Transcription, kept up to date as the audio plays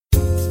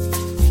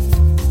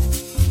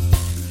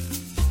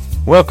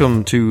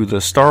Welcome to the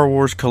Star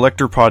Wars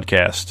Collector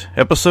Podcast,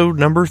 episode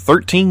number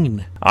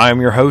 13. I am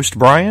your host,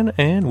 Brian,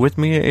 and with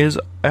me, as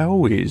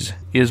always,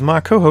 is my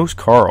co-host,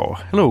 Carl.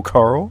 Hello,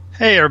 Carl.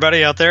 Hey,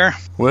 everybody out there.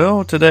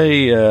 Well,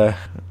 today,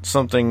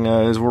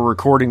 as we're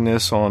recording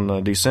this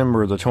on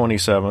December the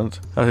 27th,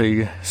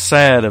 a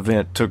sad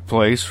event took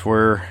place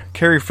where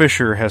Carrie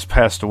Fisher has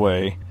passed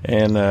away,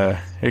 and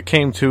it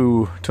came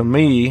to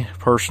me,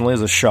 personally,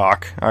 as a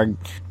shock. I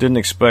didn't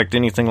expect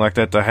anything like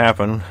that to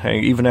happen,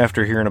 even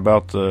after hearing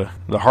about the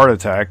heart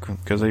attack,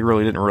 because they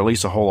really didn't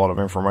release a whole lot of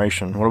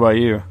information. What about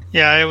you?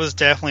 Yeah, it was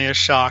definitely a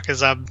shock,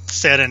 as I've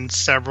said in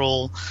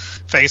several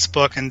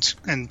Facebook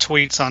and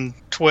tweets on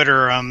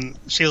Twitter.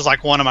 She was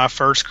like one of my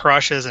first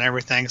crushes and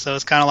everything, so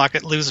it's kind of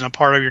like losing a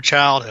part of your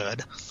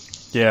childhood.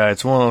 Yeah,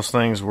 it's one of those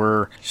things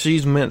where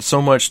she's meant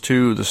so much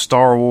to the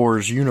Star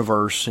Wars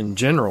universe in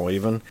general,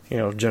 even,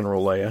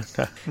 General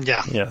Leia.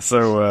 Yeah. Yeah,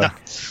 so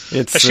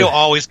it's... But she'll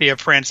always be a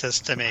princess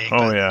to me.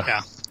 Oh,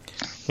 yeah.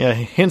 Yeah,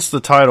 hence the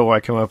title I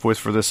come up with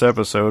for this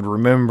episode,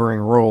 Remembering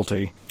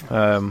Royalty.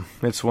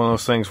 It's one of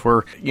those things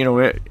where,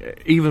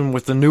 even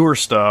with the newer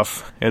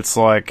stuff, it's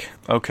like,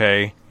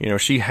 okay,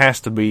 she has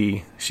to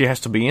be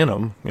in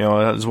them.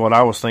 That's what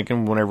I was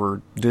thinking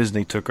whenever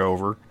Disney took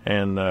over.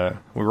 And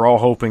we were all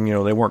hoping,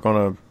 they weren't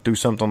going to do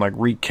something like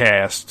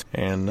recast.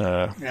 And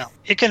yeah,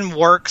 it can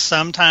work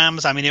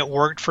sometimes. I mean, it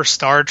worked for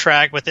Star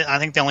Trek, but I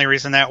think the only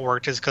reason that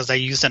worked is because they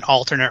used an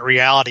alternate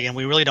reality, and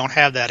we really don't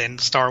have that in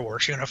the Star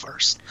Wars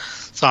universe.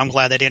 So I'm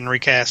glad they didn't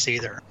recast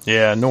either.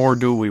 Yeah, nor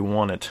do we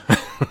want it.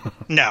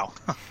 No.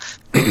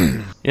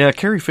 Yeah,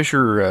 Carrie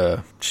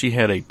Fisher, she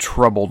had a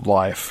troubled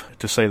life,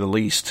 to say the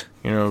least.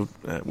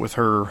 With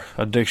her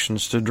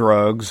addictions to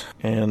drugs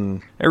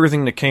and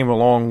everything that came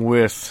along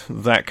with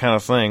that kind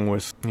of thing,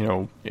 with,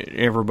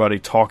 everybody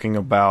talking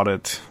about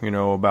it,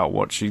 about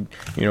what she,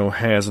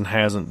 has and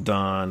hasn't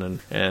done,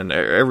 and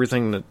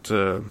everything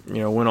that,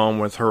 went on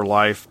with her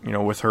life,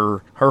 with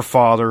her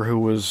father, who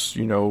was,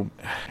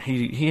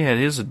 he had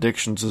his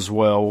addictions as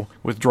well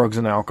with drugs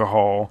and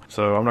alcohol.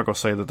 So I'm not going to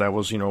say that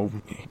was,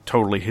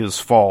 totally his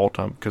fault,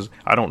 because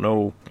I don't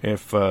know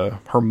if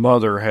her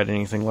mother had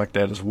anything like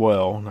that as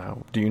well. Now,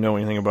 do you know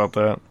anything about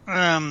that?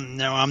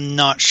 No, I'm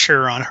not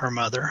sure on her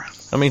mother.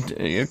 I mean,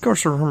 of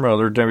course, her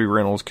mother, Debbie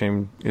Reynolds,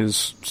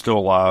 is still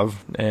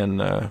alive,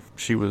 and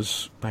she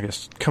was, I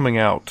guess, coming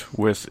out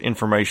with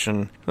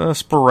information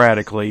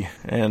sporadically,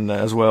 and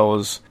as well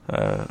as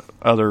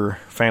other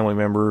family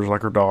members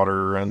like her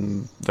daughter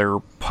and their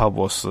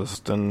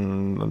publicist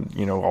and,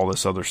 all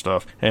this other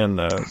stuff. And,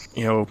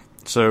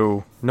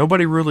 so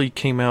nobody really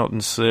came out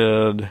and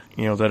said,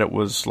 that it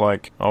was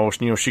like,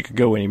 she could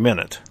go any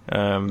minute.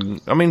 I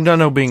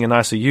know being in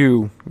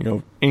ICU,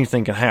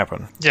 anything can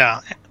happen.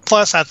 Yeah.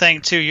 Plus, I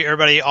think, too,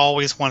 everybody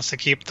always wants to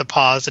keep the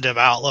positive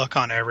outlook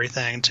on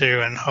everything,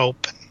 too, and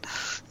hope.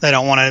 They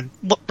don't want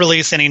to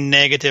release any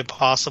negative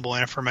possible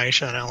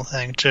information, I don't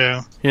think, too.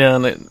 Yeah,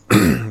 and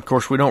of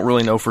course, we don't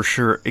really know for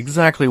sure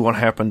exactly what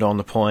happened on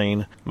the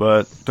plane,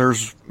 but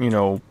there's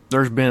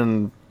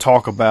been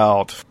talk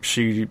about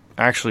she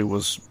actually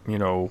was,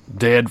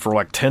 dead for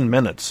like 10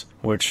 minutes,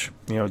 which,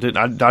 I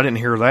didn't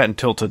hear that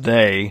until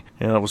today,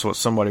 and that was what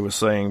somebody was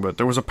saying. But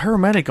there was a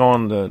paramedic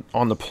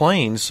on the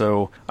plane,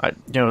 so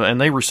and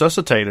they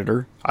resuscitated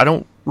her.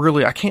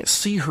 I can't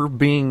see her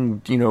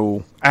being,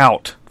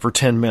 out for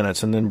 10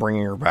 minutes and then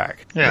bringing her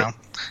back. Yeah.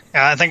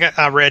 Yeah, I think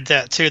I read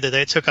that too, that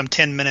they took them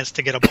 10 minutes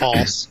to get a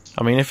pulse.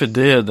 I mean, if it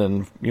did,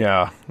 then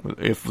yeah,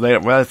 if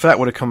that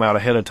would have come out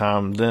ahead of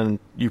time, then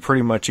you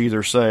pretty much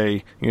either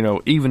say,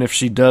 even if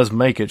she does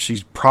make it,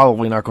 she's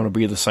probably not going to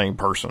be the same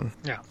person.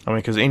 Yeah. I mean,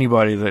 because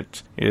anybody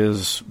that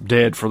is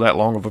dead for that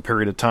long of a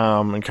period of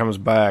time and comes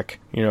back,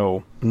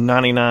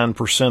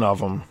 99% of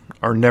them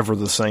are never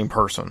the same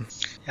person.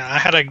 Yeah, I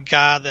had a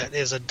guy that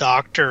is a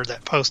doctor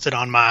that posted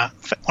on one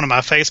of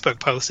my Facebook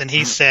posts, and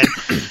he said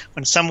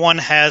when someone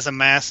has a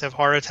massive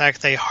heart attack,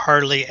 they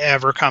hardly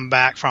ever come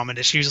back from it.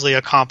 It's usually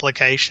a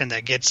complication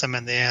that gets them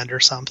in the end or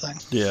something.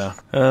 Yeah.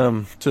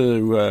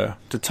 To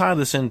tie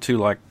this into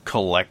like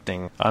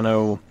collecting, I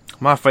know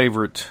my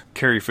favorite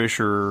Carrie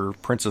Fisher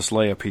Princess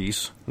Leia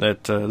piece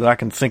that I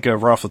can think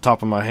of right off the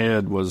top of my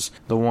head was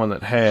the one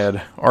that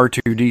had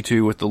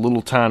R2-D2 with the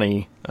little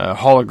tiny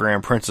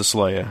hologram Princess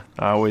Leia.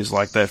 I always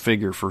liked that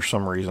figure for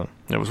some reason.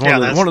 It was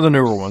one of the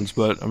newer ones,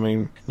 but I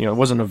mean, it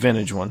wasn't a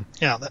vintage one.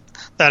 Yeah,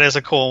 that is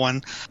a cool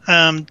one.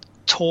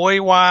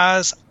 Toy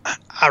wise,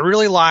 I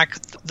really like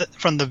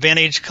from the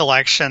vintage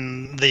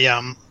collection the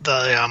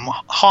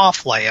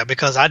Hoth Leia,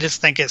 because I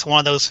just think it's one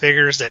of those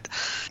figures that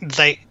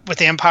with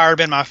the Empire had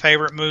been my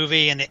favorite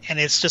movie, and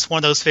it's just one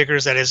of those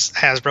figures that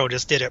Hasbro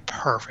just did it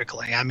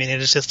perfectly. I mean, it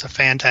is just a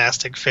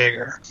fantastic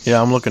figure. Yeah,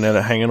 I'm looking at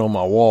it hanging on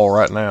my wall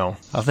right now.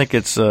 I think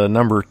it's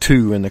number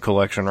 2 in the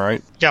collection,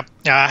 right? Yep.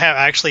 Yeah, I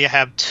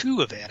have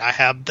 2 of it. I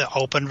have the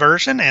open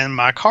version and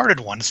my carded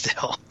one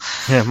still.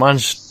 Yeah,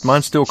 mine's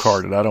still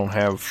carded. I don't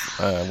have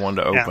one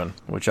to open,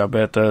 which I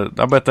bet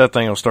that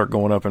thing will start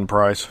going up in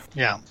price.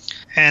 Yeah.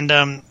 And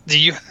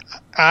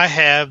I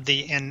have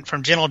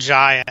from Gentle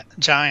Giant.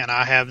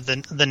 I have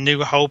the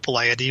New Hope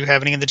Leia. Do you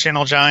have any of the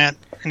Gentle Giant?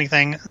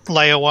 Anything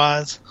Leia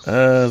wise?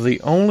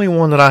 The only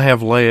one that I have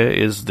Leia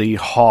is the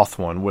Hoth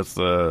one with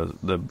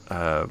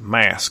the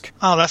mask.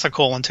 Oh, that's a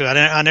cool one too.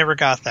 I never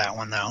got that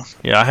one though.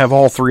 Yeah, I have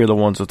all three of the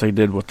ones that they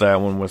did with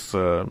that one with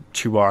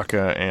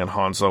Chewbacca and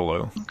Han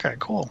Solo. Okay,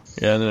 cool.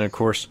 Yeah, and then of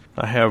course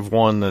I have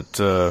one that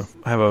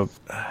I have a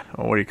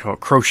what do you call it,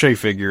 crochet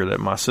figure that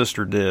my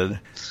sister did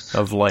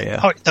of Leia.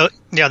 Oh,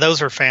 yeah,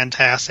 those are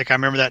fantastic. I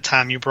remember that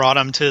time you brought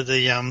them to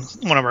the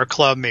one of our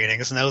club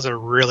meetings, and those are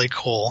really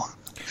cool.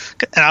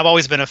 And I've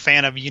always been a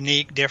fan of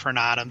unique, different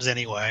items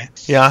anyway.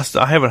 Yeah,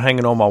 I have it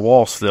hanging on my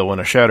wall still in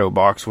a shadow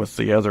box with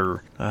the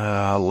other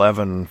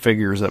 11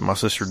 figures that my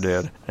sister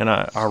did. And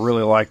I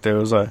really like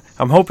those.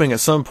 I'm hoping at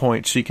some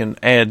point she can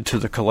add to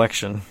the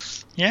collection.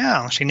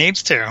 Yeah, she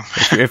needs to.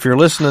 If you're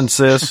listening,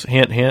 sis,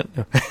 hint, hint.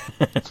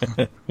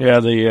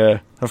 Yeah,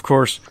 of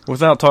course,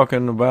 without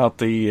talking about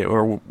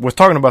with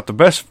talking about the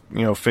best,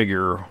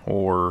 figure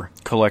or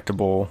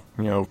collectible,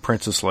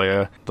 Princess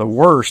Leia, the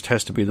worst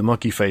has to be the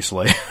monkey face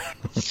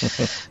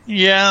Leia.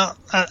 Yeah,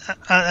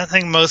 I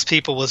think most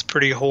people was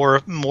pretty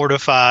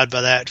mortified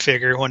by that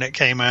figure when it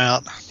came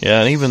out.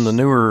 Yeah, and even the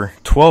newer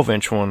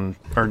 12-inch one,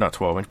 or not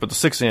 12-inch, but the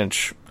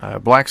 6-inch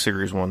Black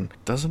Series one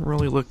doesn't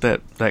really look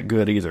that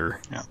good either.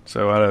 Yeah.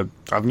 So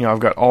I've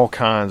got all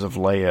kinds of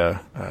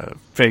Leia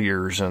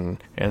figures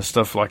and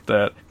stuff like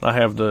that. I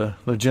have the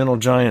Gentle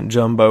Giant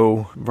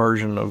Jumbo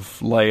version of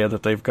Leia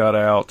that they've got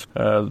out,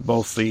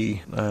 both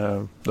the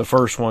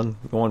first one,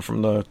 the one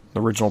from the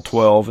original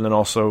 12, and then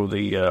also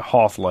the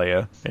Hoth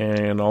Leia,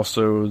 and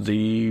also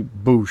the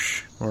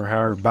Bouche, or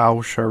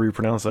however you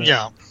pronounce that.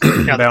 Yeah.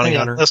 Bounty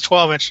Hunter. Those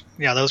 12-inch,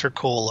 those are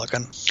cool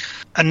looking.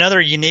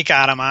 Another unique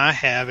item I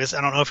have is,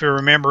 I don't know if you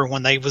remember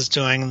when they was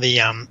doing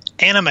the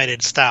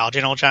animated style.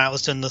 Gentle Giant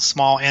was doing the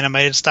small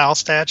animated style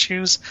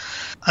statues.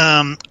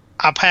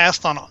 I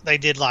passed on, they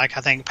did I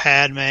think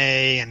Padme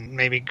and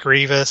maybe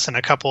Grievous and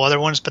a couple other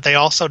ones, but they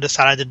also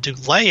decided to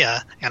do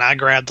Leia, and I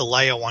grabbed the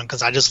Leia one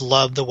because I just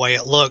loved the way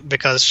it looked,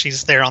 because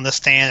she's there on the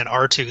stand and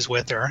R2's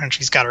with her and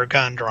she's got her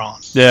gun drawn.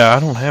 Yeah,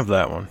 I don't have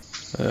that one.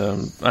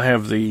 I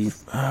have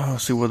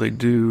let's see what they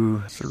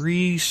do,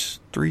 three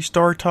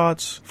Star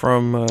Tots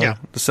from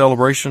the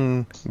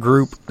Celebration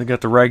group. They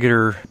got the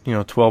regular,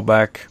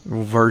 12-back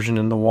version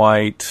in the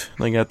white.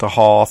 They got the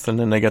Hoth, and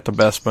then they got the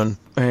Bespin.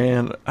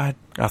 And I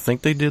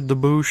think they did the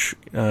Bouche,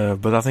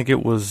 but I think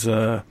it was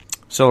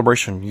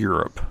Celebration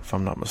Europe, if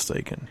I'm not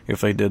mistaken,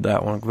 if they did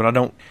that one. But I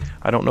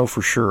don't know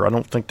for sure. I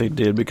don't think they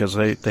did, because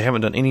they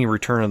haven't done any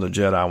Return of the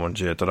Jedi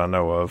ones yet that I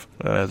know of.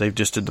 They've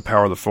just did the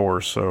Power of the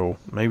Force, so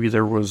maybe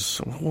there was...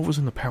 What was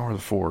in the Power of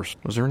the Force?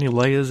 Was there any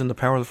Leias in the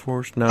Power of the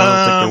Force? No, I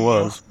don't think there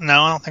was.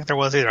 No, I don't think there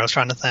was either. I was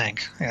trying to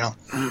think.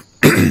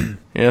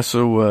 Yeah,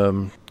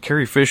 so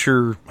Carrie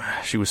Fisher,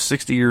 she was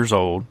 60 years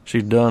old.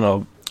 She'd done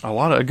a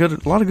lot of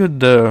good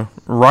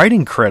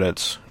writing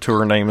credits to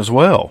her name as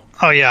well.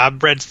 Oh yeah,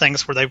 I've read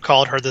things where they've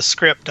called her the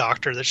script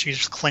doctor, that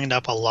she's cleaned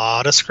up a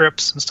lot of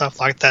scripts and stuff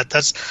like that.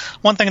 That's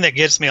one thing that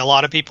gets me. A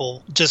lot of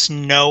people just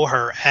know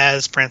her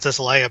as Princess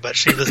Leia, but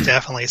she was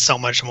definitely so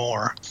much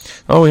more.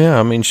 Oh yeah,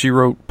 I mean, she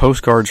wrote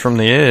Postcards from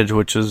the Edge,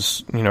 which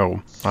is,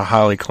 a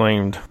highly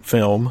acclaimed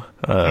film.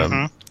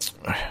 I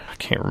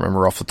can't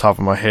remember off the top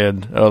of my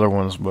head other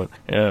ones, but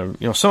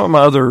some of my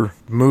other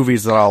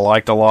movies that I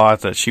liked a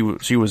lot that she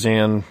was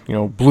in,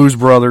 Blues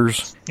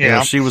Brothers.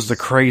 Yeah, she was the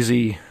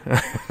crazy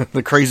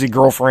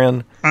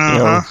girlfriend,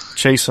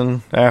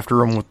 chasing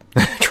after him with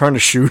trying to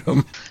shoot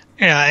him.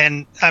 Yeah,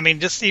 and I mean,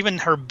 just even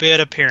her bit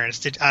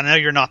appearance. I know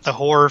you're not the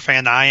horror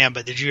fan I am,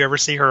 but did you ever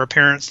see her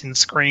appearance in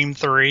Scream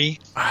 3?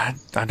 I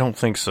don't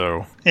think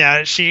so.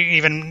 Yeah, she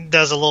even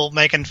does a little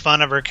making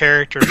fun of her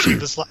character. She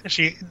was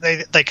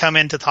they come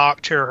in to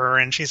talk to her,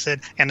 and she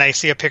said, and they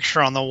see a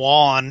picture on the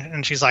wall,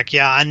 and she's like,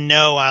 "Yeah, I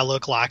know I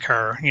look like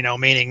her,"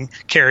 meaning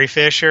Carrie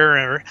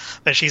Fisher.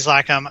 But she's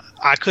like,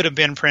 I could have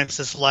been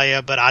Princess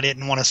Leia, but I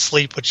didn't want to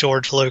sleep with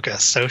George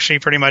Lucas. So she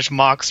pretty much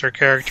mocks her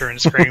character in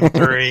Scream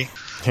 3.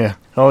 Yeah.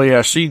 Oh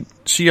yeah,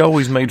 she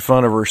always made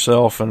fun of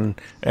herself and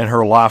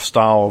her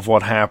lifestyle of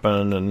what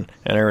happened and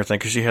everything,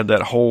 because she had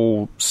that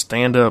whole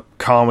stand-up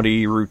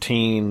comedy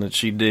routine that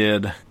she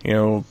did,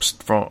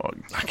 from,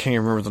 I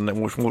can't remember the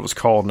name, what it was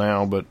called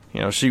now, but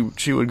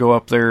she would go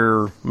up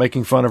there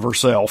making fun of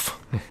herself.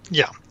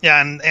 Yeah,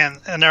 and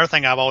another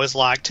thing I've always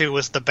liked too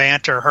was the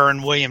banter her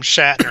and William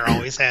Shatner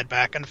always had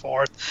back and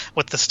forth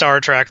with the Star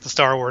Trek, the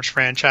Star Wars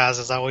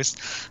franchises. I always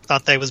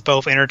thought they was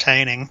both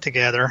entertaining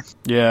together.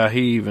 Yeah,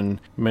 he even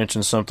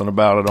mentioned something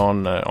about it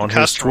on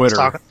his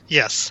Twitter.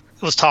 Yes,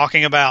 it was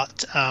talking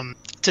about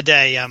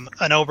today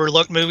an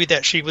overlooked movie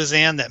that she was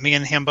in that me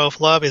and him both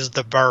love is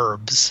The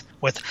Burbs,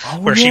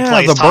 where she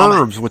plays The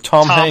Burbs with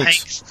Tom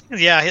Hanks.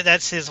 Yeah,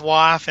 that's his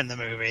wife in the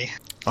movie.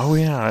 Oh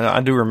yeah,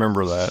 I do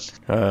remember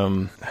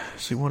that.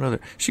 See what other?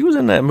 She was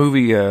in that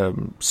movie,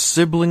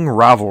 Sibling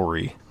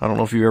Rivalry. I don't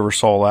know if you ever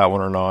saw that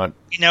one or not.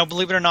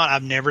 Believe it or not,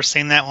 I've never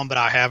seen that one, but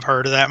I have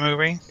heard of that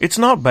movie. It's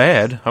not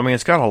bad. I mean,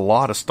 it's got a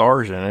lot of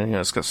stars in it.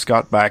 It's got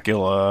Scott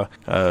Bakula.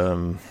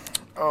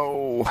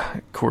 Oh,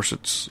 of course,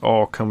 it's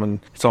all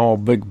coming. It's all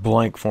big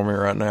blank for me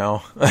right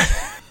now.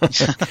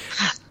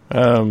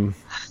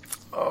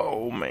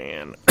 Oh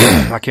man,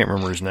 I can't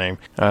remember his name.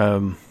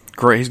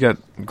 Gray. He's got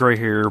gray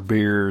hair,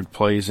 beard.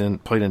 Played in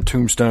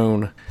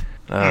Tombstone.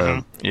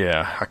 Yeah,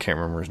 I can't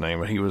remember his name,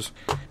 but he was,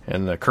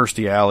 and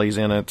Kirstie Alley's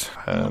in it.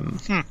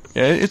 Yeah,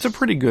 it's a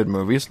pretty good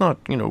movie. It's not,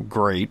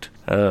 great.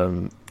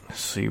 Let's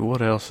see,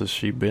 what else has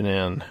she been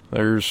in?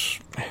 There's,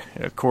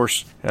 of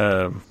course,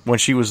 when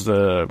she was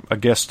a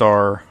guest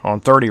star on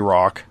 30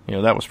 Rock,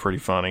 that was pretty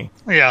funny.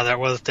 Yeah, that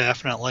was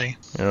definitely.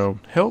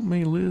 Help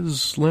me,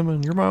 Liz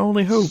Lemon, you're my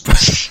only hope.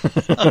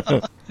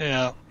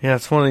 Yeah. Yeah,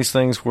 it's one of these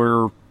things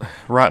where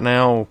right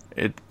now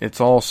it's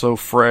all so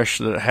fresh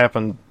that it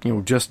happened,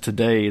 just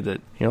today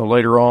that,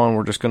 later on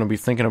we're just going to be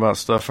thinking about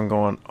stuff and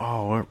going,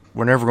 oh,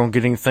 we're never going to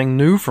get anything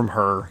new from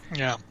her.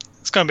 Yeah.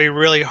 It's going to be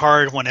really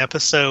hard when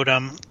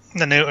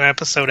the new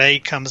episode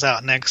 8 comes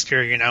out next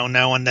year,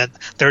 knowing that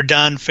they're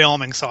done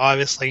filming. So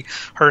obviously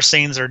her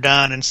scenes are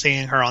done, and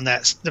seeing her on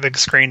the big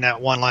screen that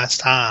one last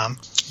time.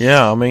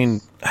 Yeah, I mean,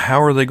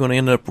 how are they going to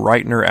end up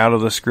writing her out of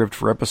the script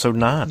for episode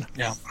 9?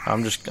 Yeah.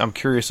 I'm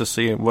curious to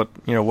see what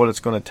it's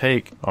going to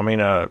take. I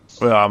mean, I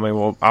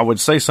would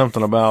say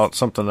something about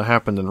something that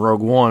happened in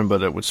Rogue One,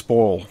 but it would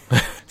spoil.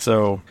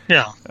 So,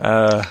 yeah.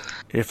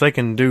 If they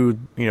can do,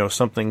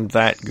 something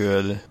that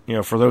good,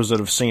 for those that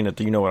have seen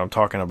it, you know what I'm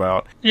talking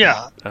about.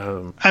 Yeah.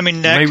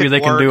 Maybe they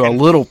can do a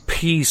little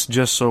piece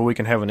just so we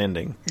can have an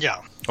ending.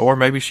 Yeah. Or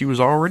maybe she was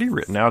already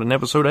written out in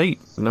episode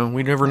 8. No,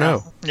 we never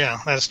know. Yeah,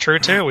 that's true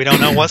too. We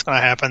don't know what's going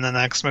to happen in the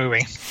next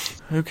movie.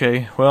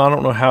 Okay, well, I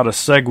don't know how to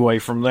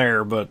segue from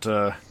there, but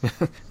do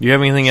you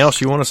have anything else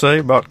you want to say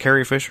about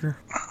Carrie Fisher?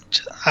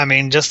 I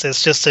mean,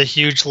 it's just a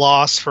huge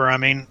loss for,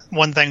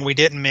 one thing we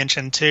didn't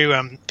mention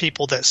too,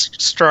 people that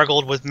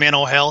struggled with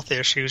mental health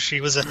issues.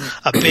 She was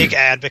a big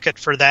advocate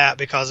for that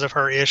because of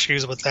her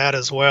issues with that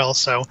as well.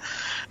 So,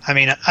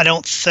 I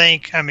don't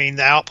think,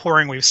 the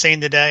outpouring we've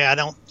seen today, I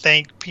don't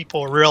think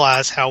people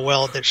realize how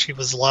well that she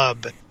was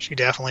loved, but she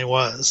definitely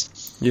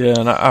was. Yeah,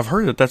 and I've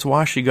heard that's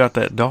why she got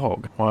that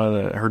dog.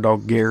 Why her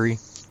dog Gary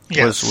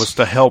was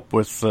to help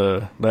with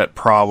that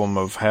problem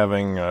of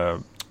having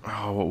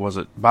what was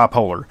it?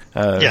 Bipolar.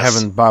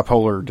 Having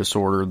bipolar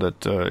disorder,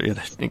 that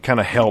it kind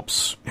of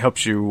helps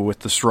you with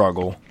the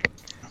struggle.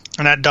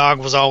 And that dog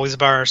was always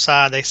by her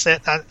side. They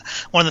said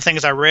one of the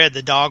things I read,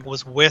 the dog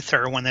was with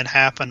her when it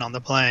happened on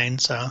the plane.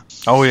 So.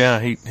 Oh yeah,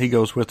 he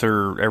goes with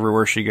her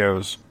everywhere she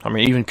goes.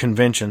 Even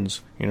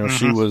conventions.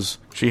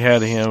 She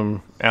had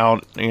him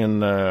out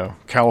in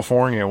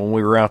California when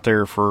we were out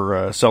there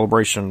for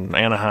Celebration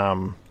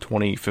Anaheim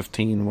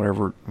 2015,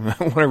 whatever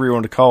you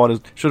want to call it.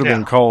 It should have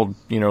been called,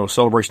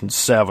 Celebration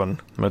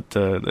 7. But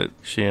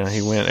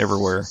he went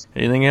everywhere.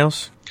 Anything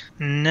else?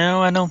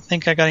 No, I don't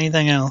think I got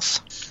anything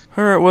else.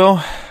 All right,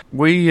 well,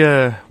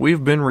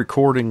 we've been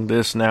recording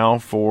this now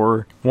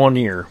for 1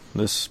 year,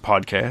 this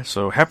podcast,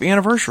 so happy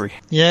anniversary.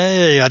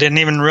 Yay, I didn't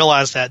even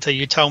realize that till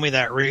you told me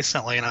that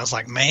recently, and I was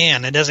like,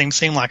 man, it doesn't even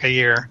seem like a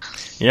year.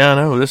 Yeah, I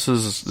know, this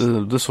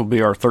will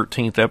be our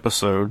 13th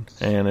episode,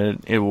 and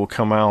it will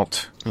come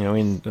out,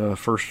 in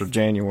 1st of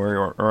January,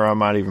 or I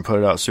might even put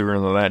it out sooner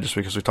than that, just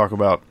because we talk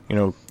about,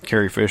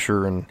 Carrie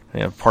Fisher, and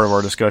part of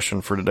our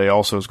discussion for today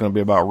also is going to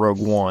be about Rogue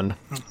One.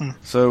 Mm-hmm.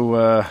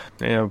 So,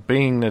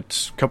 being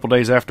it's a couple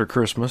days after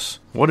Christmas,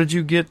 what did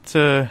you get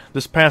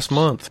this past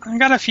month? I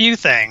got a few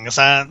things.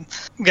 I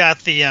got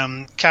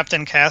the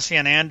Captain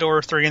Cassian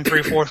Andor 3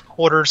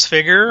 3/4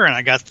 figure, and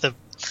I got the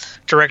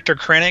Director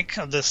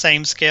Krennic of the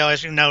same scale.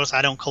 As you notice,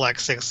 I don't collect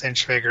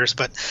 6-inch figures,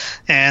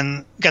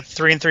 and got the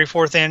 3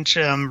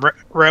 3/4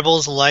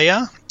 Rebels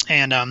Leia,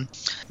 and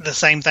the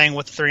same thing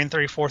with the 3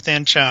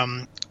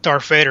 3/4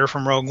 Darth Vader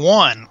from Rogue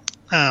One.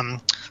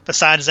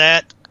 Besides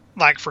that,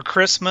 like for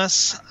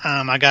Christmas,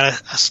 I got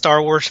a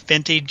Star Wars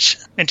vintage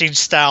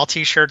style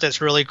T-shirt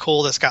that's really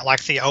cool. That's got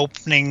like the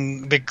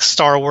opening big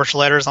Star Wars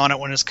letters on it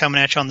when it's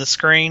coming at you on the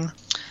screen.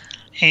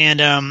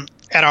 And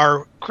at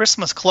our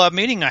Christmas club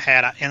meeting I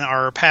had in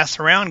our pass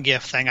around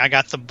gift thing, I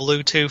got the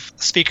Bluetooth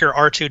speaker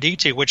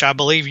R2D2, which I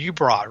believe you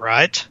brought,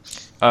 right?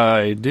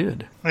 I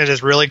did. It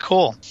is really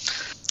cool.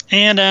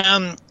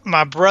 And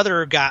my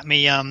brother got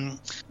me,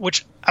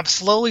 which I've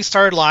slowly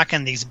started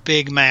liking these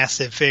big,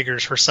 massive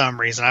figures for some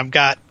reason. I've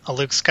got a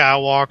Luke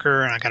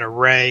Skywalker, and I got a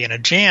Rey and a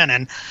Jen,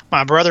 and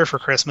my brother for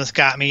Christmas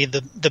got me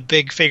the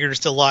Big Figures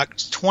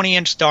Deluxe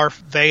 20-inch Darth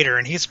Vader,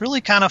 and he's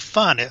really kind of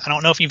fun. I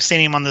don't know if you've seen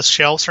him on the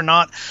shelves or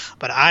not,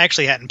 but I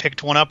actually hadn't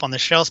picked one up on the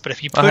shelves, but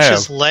if you push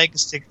his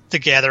legs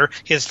together,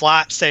 his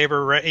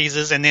lightsaber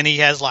raises, and then he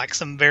has like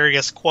some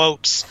various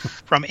quotes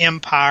from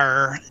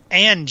Empire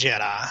and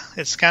Jedi.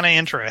 It's kind of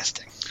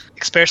interesting.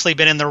 Especially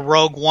been in the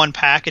Rogue One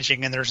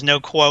packaging, and there's no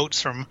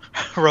quotes from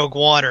Rogue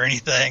One or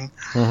anything.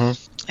 Mm-hmm.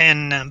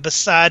 And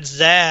besides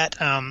that,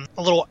 a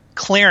little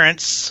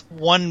clearance,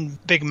 one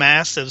big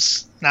massive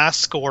nice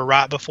score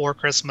right before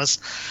Christmas.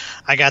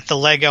 I got the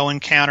Lego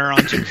Encounter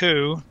on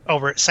Jakku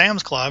over at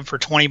Sam's Club for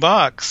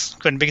 $20.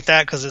 Couldn't beat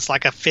that because it's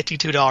like a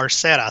 $52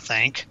 set, I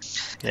think.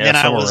 Yeah, then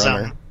I was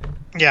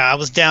Yeah, I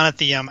was down at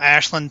the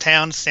Ashland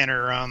Town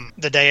Center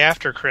the day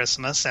after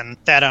Christmas, and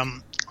that I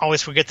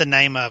always forget the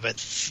name of it.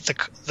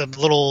 The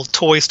little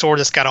toy store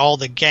that's got all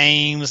the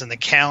games and the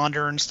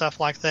calendar and stuff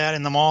like that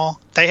in the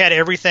mall. They had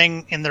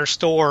everything in their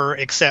store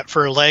except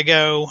for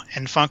Lego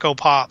and Funko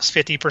Pops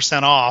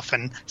 50% off.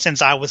 And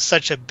since I was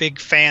such a big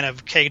fan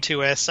of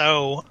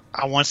K2SO,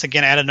 I once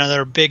again added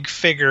another big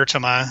figure to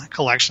my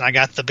collection. I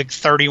got the big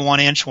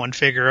 31-inch one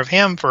figure of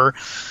him for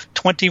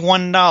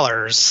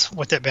 $21,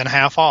 with it being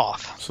half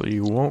off. So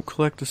you won't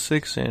collect a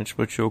 6-inch,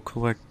 but you'll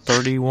collect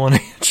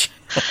 31-inch.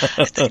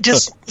 They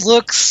just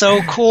look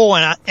so cool,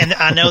 and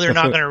I know they're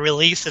not going to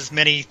release as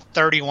many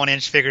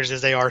 31-inch figures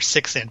as they are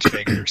 6-inch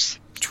figures.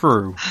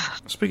 True.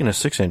 Speaking of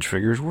 6-inch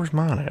figures, where's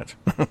mine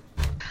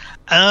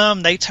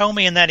at? They told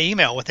me in that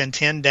email within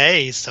 10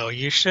 days, so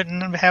you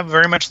shouldn't have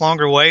very much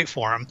longer wait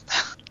for them.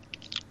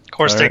 Of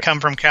course, they come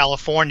from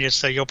California,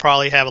 so you'll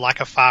probably have like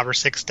a 5 or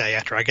 6 day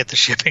after I get the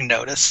shipping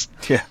notice.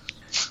 Yeah.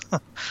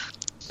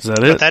 Is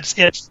that it? But that's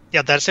it.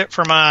 Yeah, that's it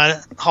for my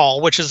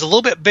haul, which is a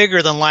little bit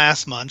bigger than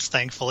last month's,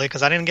 thankfully,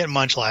 because I didn't get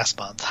much last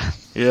month.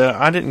 Yeah,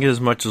 I didn't get as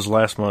much as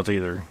last month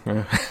either.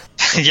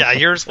 Yeah,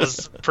 yours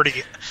was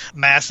pretty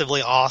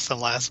massively awesome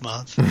last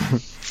month.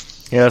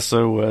 Yeah,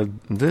 so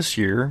this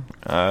year,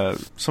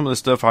 some of the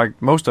stuff,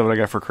 most of it I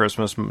got for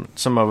Christmas.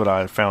 Some of it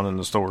I found in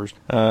the stores.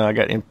 I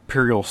got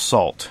Imperial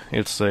Salt.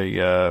 It's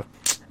a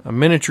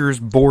miniatures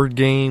board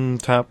game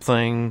type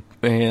thing,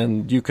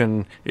 and you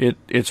can.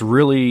 It's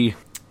really.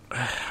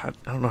 I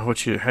don't know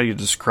how you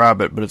describe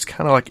it, but it's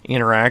kind of like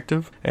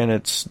interactive, and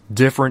it's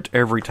different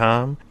every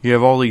time. You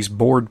have all these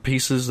board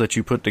pieces that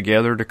you put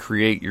together to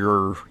create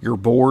your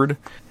board,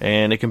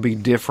 and it can be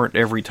different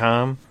every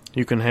time.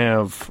 You can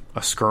have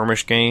a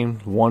skirmish game,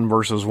 1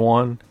 versus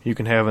 1. You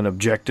can have an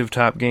objective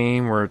type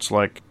game where it's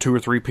like 2 or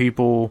 3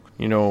 people,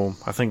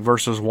 I think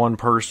versus 1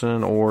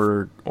 person,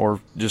 or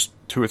just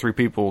 2 or 3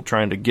 people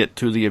trying to get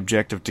to the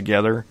objective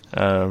together.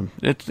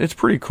 It's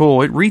pretty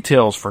cool. It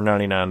retails for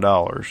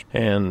 $99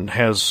 and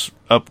has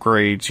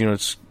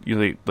upgrades.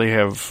 They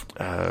have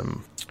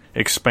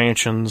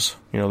expansions,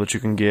 that you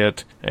can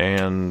get,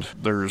 and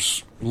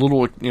there's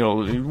little,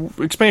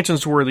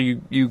 expansions where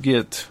you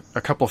get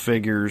a couple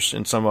figures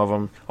in some of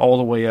them, all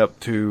the way up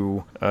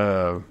to,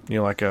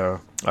 like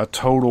a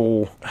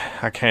total,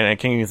 I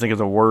can't even think of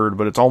the word,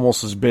 but it's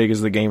almost as big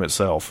as the game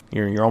itself.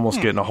 You're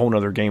almost getting a whole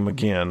nother game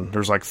again.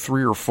 There's like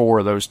 3 or 4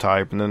 of those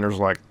type, and then there's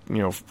like,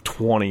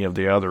 20 of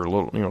the other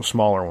little,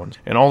 smaller ones.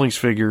 And all these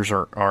figures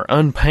are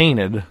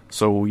unpainted,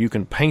 so you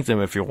can paint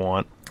them if you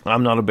want.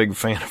 I'm not a big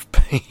fan of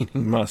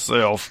painting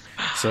myself,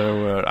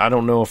 so I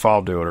don't know if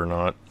I'll do it or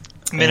not.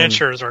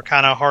 Miniatures are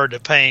kind of hard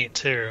to paint,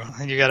 too.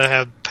 You got to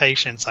have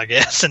patience, I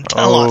guess, and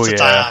lots of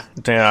time.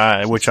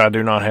 Yeah, which I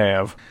do not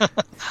have.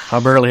 I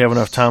barely have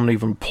enough time to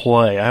even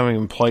play. I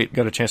haven't even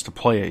got a chance to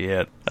play it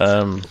yet.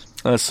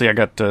 Let's see, I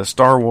got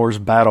Star Wars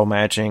Battle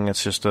Matching.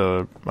 It's just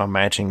a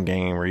matching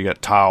game where you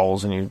got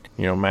tiles and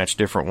you match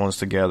different ones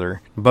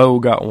together. Bo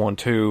got one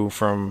too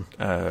from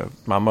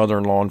my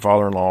mother-in-law and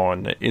father-in-law,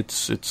 and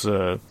it's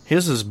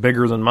his is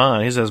bigger than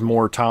mine. His has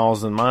more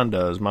tiles than mine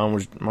does. Mine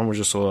was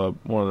just one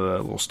of the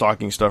little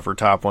stocking stuffer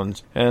type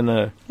ones,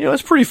 and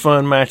it's pretty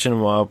fun matching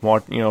them up.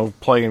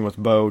 Playing with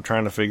Bo,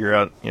 trying to figure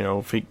out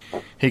if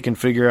he can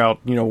figure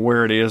out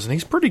where it is, and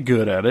he's pretty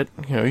good at it.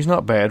 He's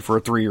not bad for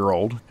a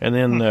 3-year-old. And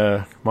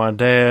then my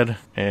dad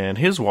and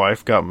his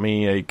wife got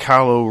me a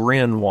Kylo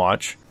Ren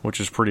watch, which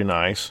is pretty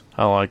nice.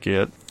 I like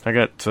it. I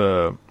got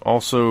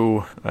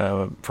also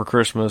for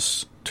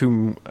Christmas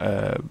two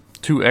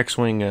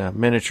X-Wing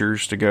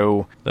miniatures to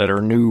go that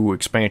are new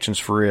expansions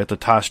for it, the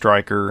TIE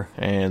Striker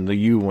and the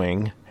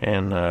U-Wing,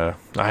 and I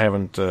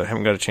haven't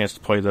got a chance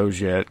to play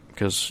those yet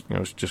because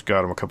just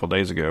got them a couple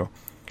days ago.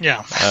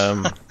 Yeah.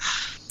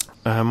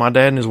 My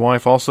dad and his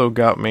wife also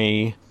got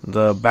me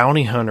the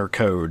Bounty Hunter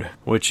Code,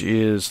 which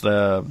is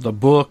the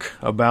book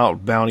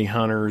about bounty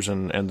hunters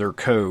and their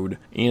code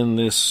in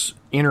this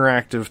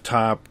interactive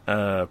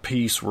type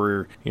piece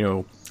where,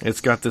 it's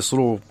got this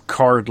little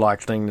card-like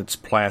thing that's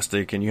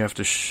plastic, and you have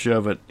to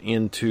shove it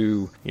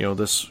into,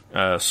 this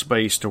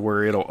space to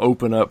where it'll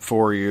open up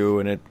for you,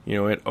 and it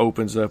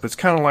opens up. It's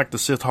kind of like the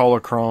Sith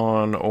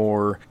Holocron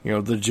or,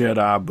 the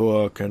Jedi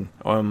book, and,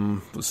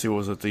 let's see,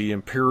 was it the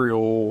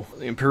Imperial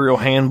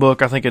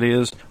Handbook, I think it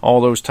is.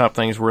 All those type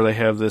things where they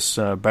have this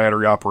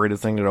battery-operated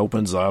thing that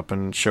opens up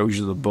and shows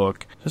you the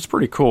book. It's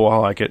pretty cool. I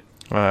like it.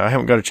 I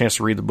haven't got a chance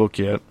to read the book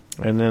yet.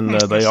 And then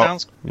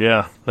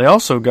they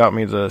also got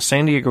me the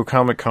San Diego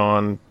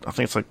Comic-Con, I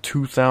think it's like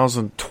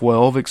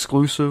 2012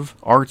 exclusive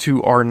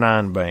R2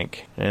 R9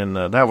 bank, and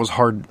that was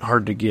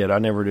hard to get. I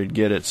never did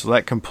get it, so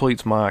that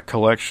completes my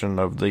collection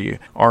of the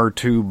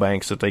R2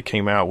 banks that they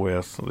came out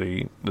with.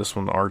 This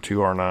one, R2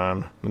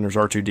 R9, then there's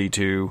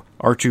R2D2,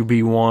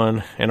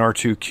 R2B1, and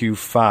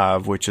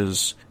R2Q5, which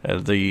is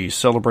the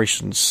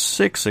Celebration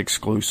 6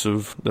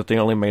 exclusive that they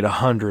only made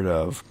 100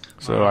 of.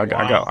 So I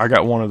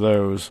got one of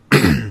those.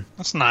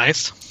 That's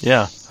nice.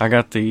 Yeah, I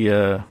got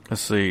the,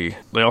 let's see,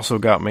 they also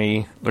got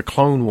me the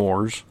Clone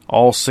Wars,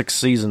 all 6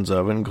 seasons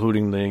of it,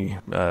 including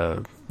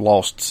the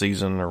Lost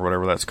season or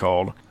whatever that's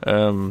called.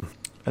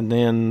 And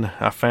then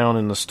I found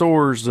in the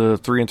stores the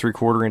 3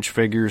 3/4 inch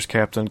figures,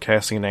 Captain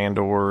Cassian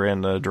Andor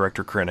and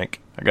Director Krennic.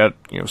 I got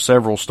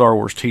several Star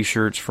Wars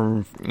T-shirts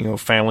from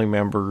family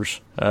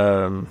members.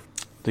 The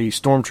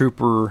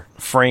Stormtrooper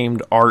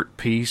framed art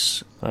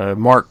piece,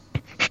 Mark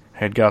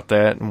had got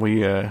that,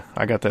 and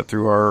I got that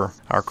through our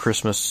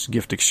Christmas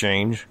gift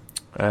exchange.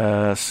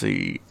 Let's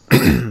see.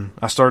 I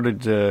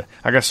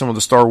got some of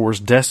the Star Wars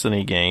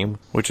Destiny game,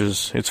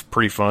 it's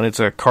pretty fun. It's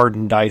a card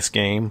and dice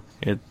game.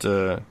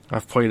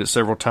 I've played it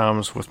several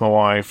times with my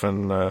wife,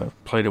 and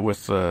played it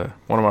with one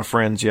of my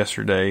friends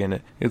yesterday,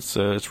 and it's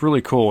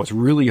really cool. It's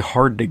really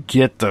hard to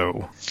get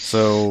though,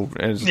 so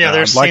I'd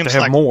like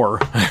to have more.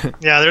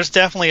 Yeah, there's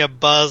definitely a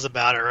buzz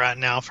about it right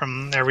now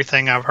from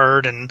everything I've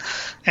heard, and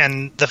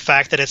the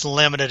fact that it's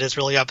limited is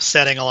really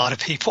upsetting a lot of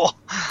people.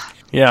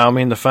 Yeah, I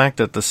mean, the fact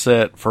that the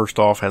set, first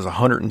off, has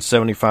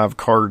 175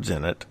 cards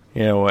in it,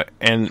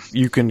 and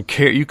you can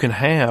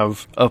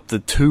have up to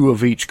 2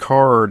 of each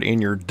card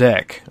in your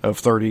deck of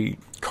 30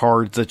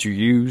 cards that you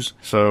use,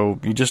 so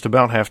you just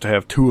about have to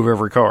have 2 of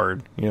every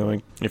card,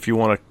 if you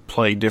want to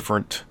play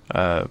different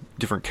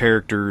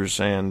characters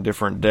and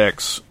different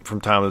decks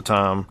from time to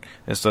time,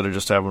 instead of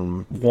just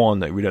having one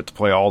that we'd have to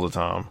play all the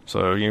time.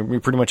 So you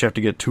pretty much have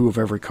to get 2 of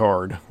every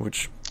card,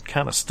 which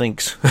kind of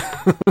stinks.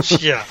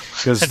 Yeah,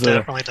 because it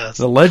definitely does.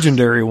 The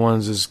legendary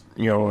ones is,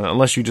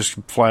 unless you just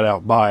flat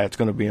out buy, it's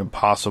going to be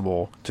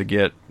impossible to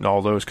get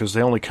all those, because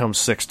they only come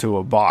 6 to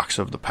a box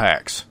of the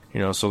packs.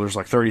 So there's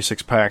like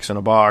 36 packs in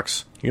a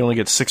box. You only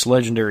get 6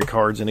 legendary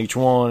cards in each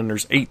one, and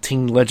there's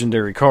 18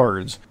 legendary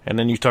cards. And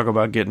then you talk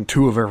about getting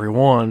 2 of every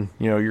one,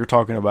 you're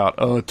talking about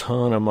a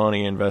ton of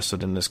money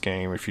invested in this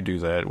game if you do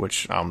that,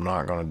 which I'm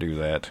not going to do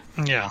that.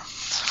 Yeah.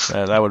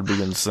 That would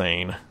be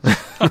insane.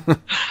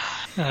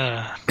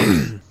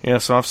 Yeah,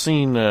 so I've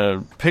seen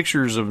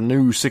pictures of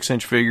new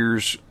 6-inch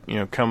figures,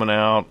 coming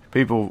out.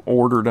 People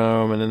ordered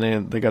them, and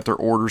then they got their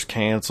orders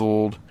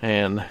canceled.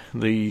 And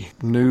the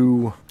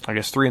new, 3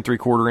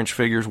 3/4 inch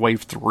figures,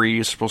 Wave 3,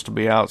 is supposed to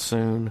be out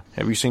soon.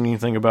 Have you seen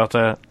anything about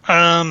that?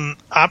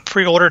 I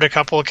pre-ordered a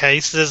couple of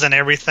cases and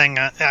everything.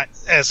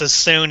 As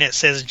soon it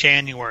says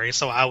January,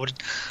 so I would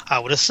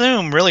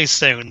assume really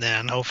soon.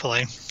 Then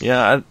hopefully.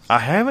 Yeah, I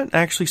haven't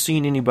actually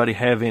seen anybody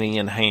have any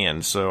in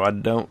hand, so I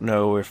don't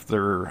know if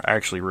they're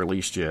actually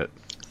released yet.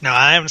 No,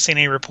 I haven't seen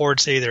any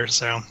reports either,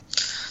 so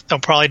they'll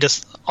probably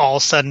just all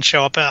of a sudden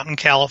show up out in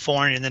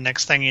California, and the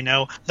next thing you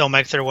know, they'll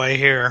make their way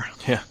here.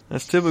 Yeah,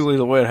 that's typically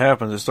the way it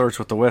happens. It starts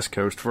with the West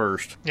Coast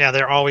first. Yeah,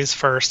 they're always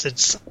first.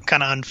 It's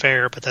kind of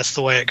unfair, but that's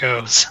the way it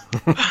goes.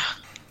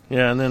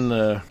 Yeah, and then,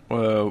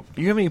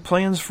 you have any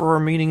plans for our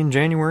meeting in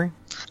January?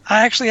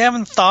 I actually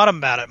haven't thought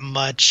about it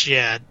much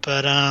yet,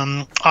 but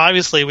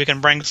obviously we can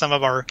bring some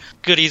of our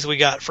goodies we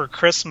got for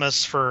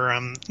Christmas for,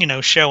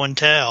 show and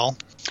tell.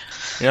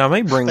 Yeah, I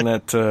may bring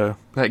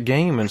that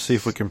game and see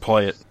if we can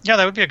play it. Yeah,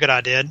 that would be a good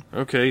idea.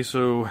 Okay,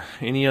 so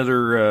any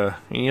other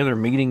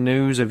meeting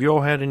news? Have you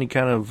all had any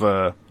kind of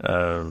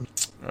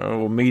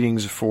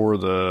meetings for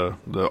the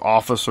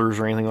officers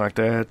or anything like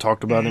that?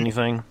 Talked about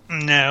anything?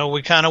 No,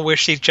 we kind of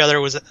wished each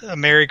other was a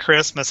Merry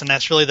Christmas, and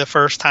that's really the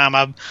first time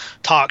I've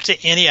talked to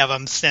any of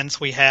them since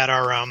we had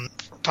our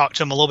talked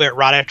to them a little bit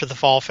right after the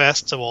Fall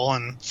Festival,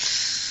 and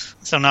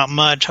so not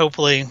much.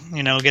 Hopefully,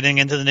 getting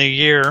into the new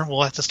year,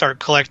 we'll have to start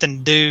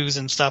collecting dues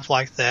and stuff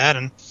like that.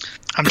 And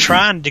I'm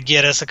trying to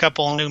get us a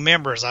couple of new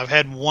members. I've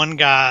had one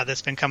guy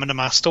that's been coming to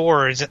my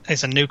store.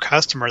 He's a new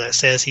customer that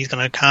says he's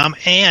going to come.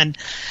 And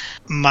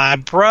my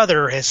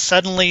brother has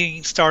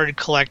suddenly started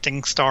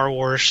collecting Star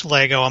Wars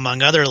Lego,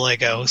 among other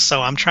Legos.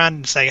 So I'm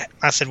trying to say,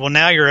 I said, well,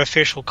 now you're an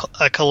official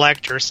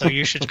collector, so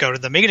you should go to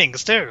the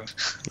meetings too.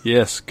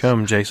 Yes,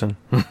 come, Jason.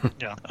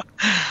 Yeah.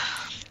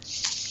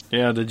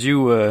 Yeah, did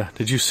you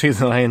see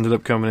that I ended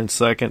up coming in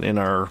second in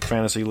our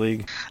fantasy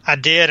league? I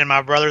did, and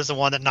my brother's the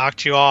one that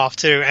knocked you off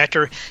too.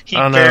 After he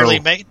barely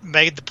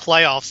made the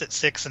playoffs at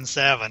 6 and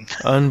 7.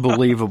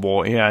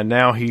 Unbelievable! Yeah,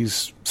 now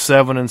he's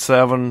 7 and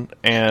 7,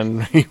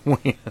 and he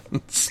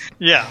wins.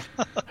 Yeah,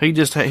 he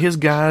just his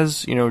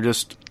guys,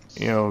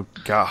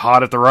 got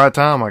hot at the right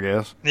time, I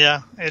guess. Yeah,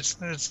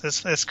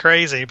 it's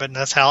crazy, but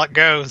that's how it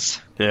goes.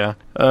 Yeah.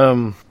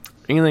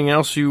 Anything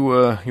else you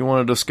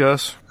want to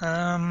discuss?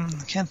 I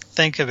can't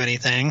think of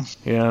anything.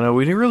 Yeah, no,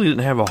 we really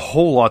didn't have a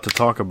whole lot to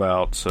talk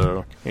about,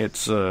 so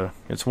it's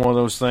one of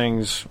those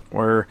things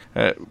where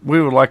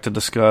we would like to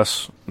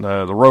discuss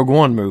the Rogue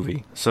One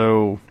movie.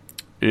 So,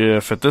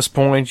 if at this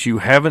point you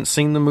haven't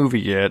seen the movie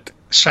yet,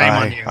 shame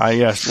on you.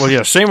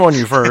 Shame on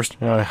you first.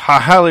 I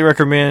highly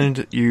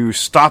recommend you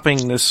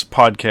stopping this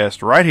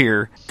podcast right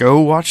here, go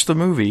watch the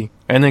movie,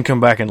 and then come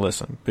back and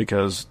listen,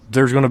 because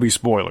there's going to be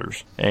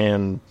spoilers,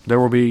 and there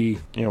will be,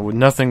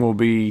 nothing will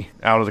be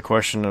out of the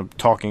question of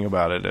talking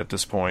about it at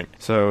this point.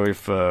 So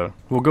if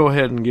we'll go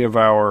ahead and give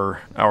our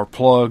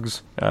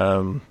plugs.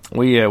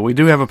 We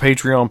do have a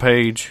Patreon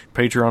page,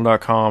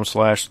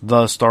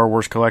 patreon.com/The Star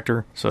Wars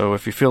Collector. So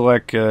if you feel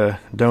like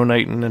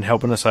donating and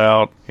helping us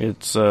out,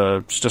 it's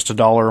just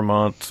 $1 a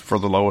month for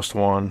the lowest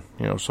one,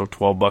 so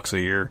 $12 a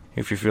year.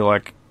 If you feel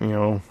like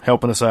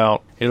helping us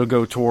out. It'll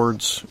go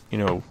towards,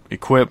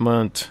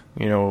 equipment,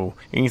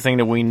 anything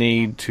that we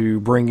need to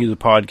bring you the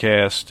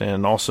podcast,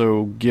 and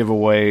also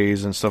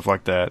giveaways and stuff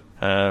like that.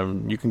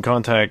 You can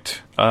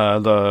contact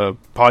the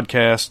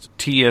podcast,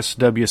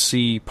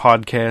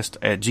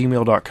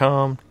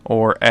 tswcpodcast@gmail.com,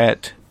 or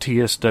at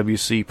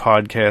TSWC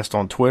Podcast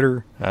on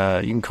Twitter.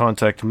 You can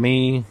contact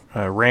me,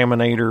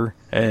 Raminator,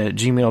 at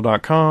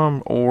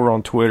gmail.com, or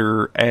on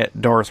Twitter at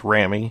Darth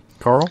Rammy.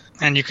 Carl?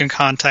 And you can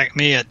contact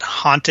me at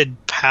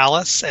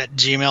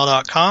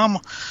hauntedpalace@gmail.com,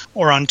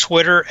 or on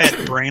Twitter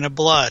at Brain of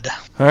Blood.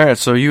 Alright,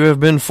 so you have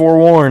been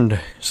forewarned.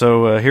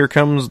 So here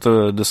comes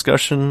the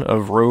discussion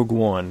of Rogue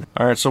One.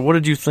 Alright, so what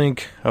did you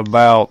think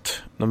about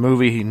the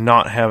movie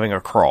not having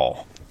a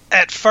crawl?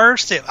 At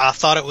first, I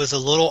thought it was a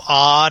little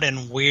odd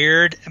and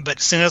weird, but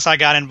as soon as I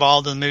got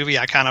involved in the movie,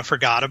 I kind of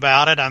forgot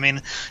about it. I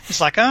mean,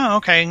 it's like, oh,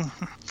 okay.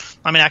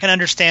 I mean, I can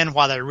understand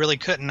why they really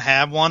couldn't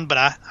have one, but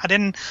I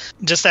didn't.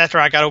 Just after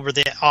I got over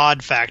the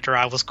odd factor,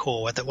 I was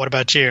cool with it. What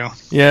about you?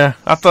 Yeah,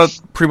 I thought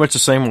pretty much the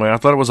same way. I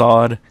thought it was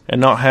odd, and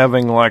not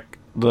having, like,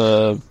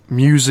 the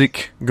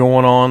music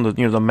going on,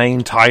 the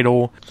main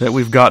title that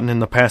we've gotten in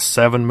the past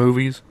 7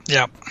 movies.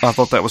 Yep. I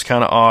thought that was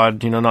kind of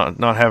odd,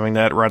 not having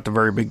that right at the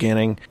very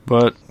beginning.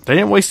 But they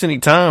didn't waste any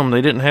time.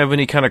 They didn't have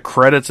any kind of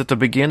credits at the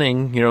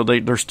beginning.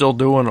 They're still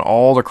doing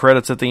all the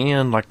credits at the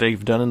end like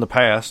they've done in the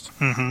past.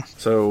 Mm-hmm.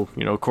 So,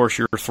 of course,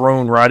 you're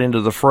thrown right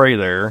into the fray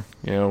there.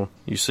 You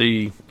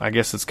see, I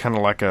guess it's kind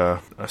of like a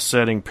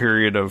setting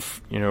period of,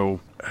 you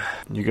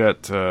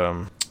got,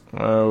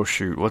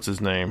 what's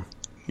his name?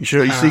 You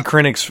see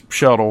Krennic's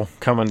shuttle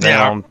coming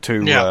down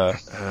to,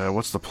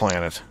 what's the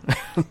planet?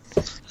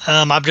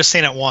 I've just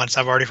seen it once.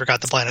 I've already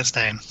forgot the planet's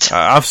name.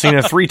 I've seen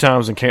it 3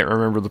 times and can't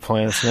remember the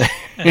planet's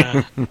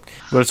name.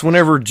 But it's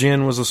whenever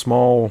Jin was a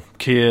small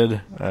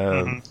kid.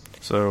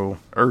 So,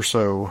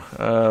 Urso.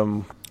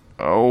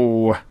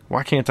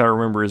 Why can't I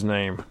remember his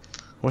name?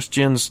 What's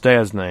Jin's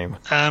dad's name?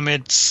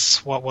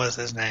 What was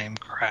his name?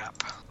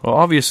 Crap. Well,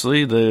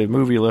 obviously, the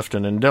movie left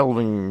an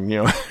indelible,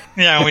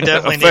 Yeah, we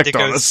definitely need to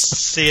go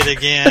see it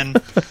again.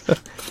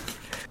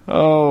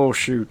 Oh,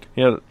 shoot.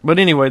 Yeah, but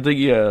anyway,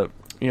 they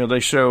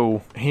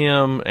show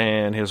him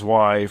and his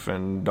wife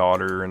and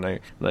daughter, and they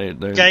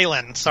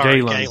Galen.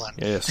 Sorry, Galen.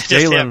 Yes,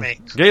 Galen.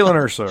 Galen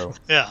Urso.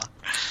 Yeah.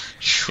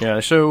 Yeah,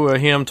 they show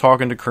him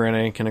talking to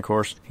Krennic, and of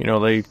course, he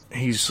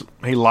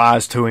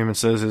lies to him and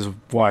says his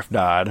wife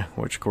died,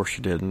 which of course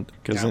she didn't,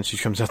 because then she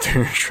comes out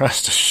there and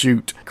tries to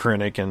shoot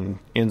Krennic and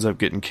ends up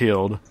getting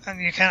killed.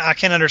 And I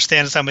can't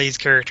understand some of these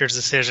characters'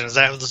 decisions.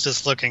 That was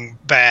just looking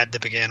bad to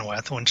begin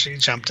with when she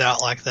jumped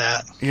out like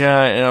that.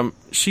 Yeah,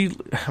 she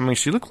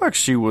looked like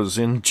she was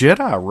in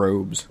Jedi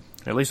robes.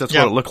 At least that's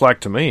what it looked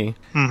like to me.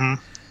 Mm-hmm.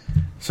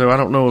 So I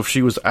don't know if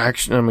she was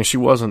actually, she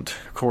wasn't,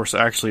 of course,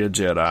 actually a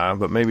Jedi,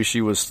 but maybe she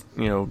was,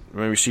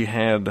 maybe she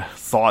had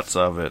thoughts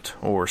of it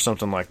or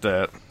something like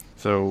that.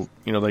 So,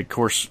 they of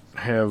course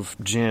have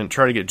Jin,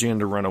 try to get Jin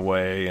to run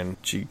away, and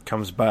she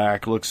comes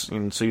back, looks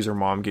and sees her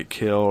mom get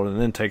killed, and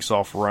then takes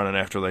off running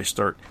after he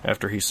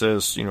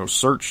says,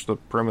 search the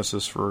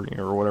premises for,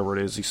 or whatever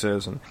it is he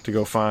says, and to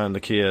go find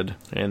the kid.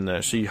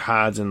 And she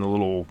hides in the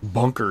little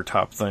bunker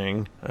type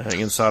thing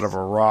inside of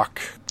a rock.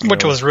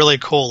 Which was really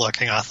cool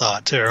looking, I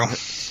thought, too.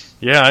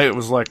 Yeah, it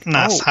was like,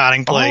 nice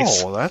hiding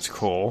place. Oh, that's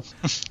cool.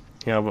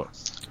 Yeah, but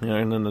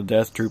and then the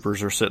Death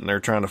Troopers are sitting there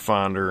trying to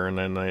find her, and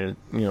then they,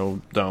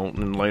 don't.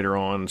 And later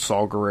on,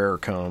 Saw Gerrera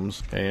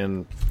comes,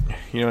 and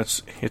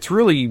it's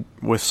really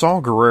with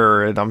Saw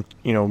Gerrera.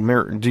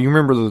 Do you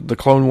remember the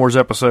Clone Wars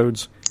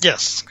episodes?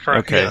 Yes,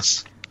 correct. Okay.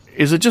 Yes.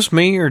 Is it just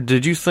me, or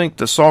did you think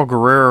that Saw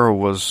Gerrera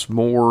was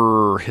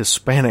more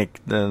Hispanic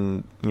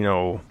than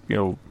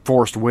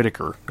Forrest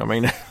Whitaker? I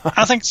mean,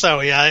 I think so.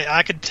 Yeah,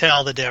 I could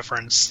tell the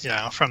difference.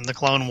 From the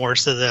Clone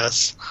Wars to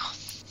this.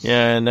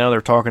 Yeah, and now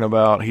they're talking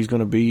about he's going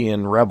to be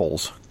in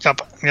Rebels.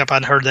 Yep,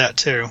 I'd heard that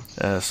too.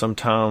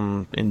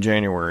 Sometime in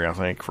January, I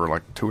think, for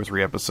like 2 or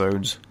 3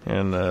 episodes.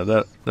 And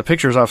the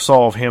pictures I've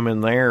saw of him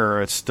in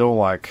there, it's still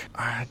like,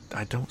 I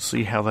don't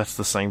see how that's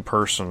the same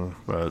person.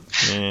 But,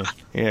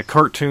 yeah,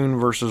 cartoon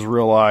versus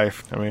real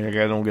life. I mean,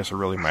 I don't guess it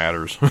really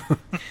matters.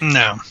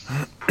 No.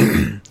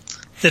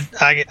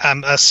 I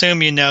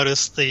assume you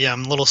noticed the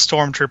little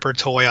Stormtrooper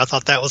toy. I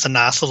thought that was a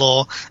nice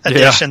little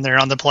addition there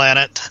on the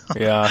planet.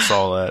 Yeah, I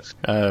saw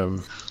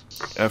that.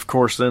 Of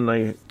course, then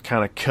they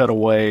kind of cut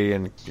away,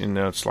 and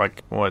it's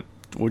like, what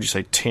would you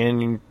say,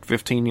 10,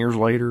 15 years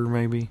later,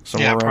 maybe?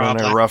 Somewhere around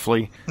there,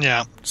 roughly.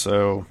 Yeah.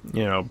 So,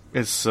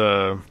 it's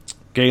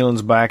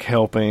Galen's back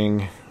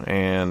helping,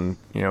 and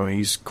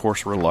he's of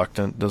course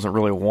reluctant, doesn't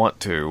really want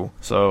to.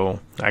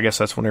 So I guess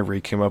that's whenever he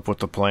came up with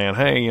the plan.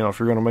 Hey, if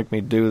you're going to make me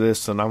do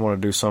this, then I'm going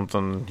to do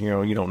something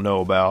you don't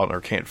know about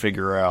or can't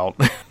figure out.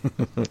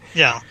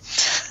 Yeah.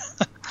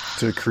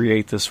 To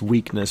create this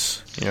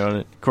weakness, and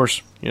of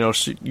course,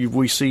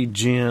 we see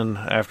Jin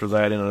after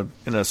that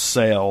in a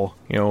cell,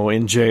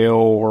 in jail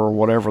or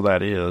whatever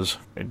that is.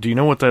 Do you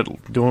know what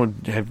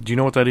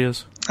that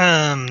is?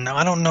 No,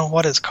 I don't know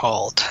what it's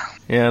called.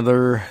 Yeah, I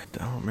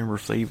don't remember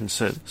if they even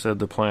said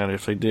the planet.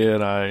 If they did,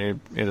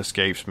 it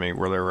escapes me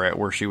where they were at,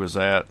 where she was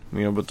at.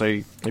 But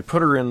they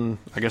put her in.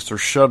 I guess they're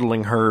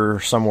shuttling her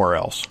somewhere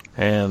else,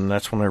 and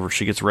that's whenever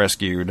she gets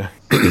rescued,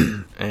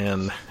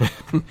 and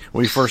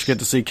we first get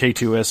to see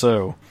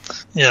K2SO.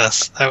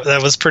 Yes,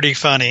 that was pretty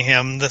funny.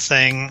 Him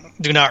saying,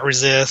 "Do not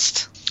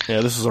resist." Yeah,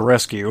 this is a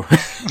rescue.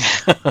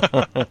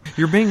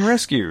 You're being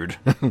rescued.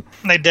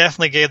 They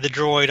definitely gave the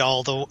droid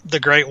all the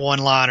great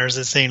one-liners,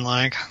 it seemed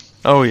like.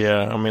 Oh,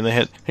 yeah. I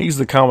mean, he's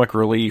the comic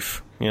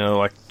relief,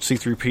 like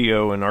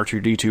C-3PO and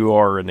R2-D2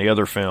 are in the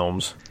other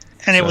films.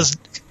 And it was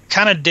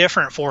kind of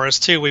different for us,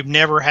 too. We've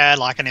never had,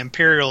 like, an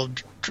Imperial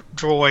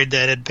droid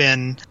that had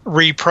been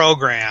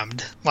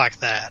reprogrammed like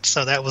that.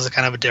 So that was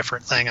kind of a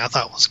different thing I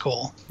thought was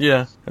cool.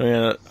 Yeah. I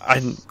mean,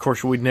 of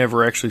course, we'd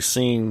never actually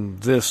seen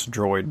this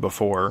droid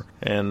before.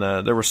 And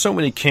there were so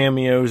many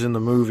cameos in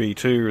the movie,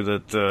 too,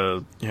 that,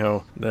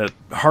 that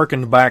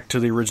harkened back to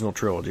the original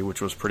trilogy,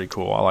 which was pretty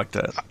cool. I like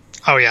that.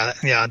 Oh yeah,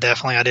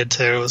 definitely, I did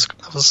too.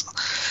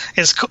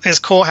 It's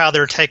cool how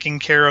they're taking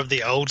care of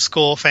the old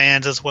school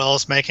fans as well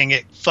as making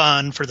it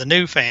fun for the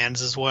new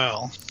fans as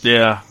well.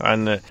 Yeah, I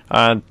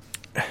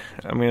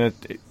mean,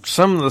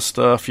 some of the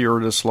stuff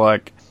you're just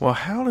like, well,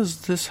 how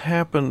does this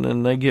happen?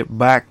 And they get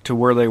back to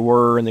where they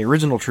were in the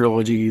original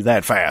trilogy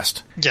that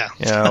fast. Yeah,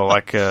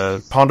 like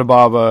Ponda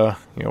Baba,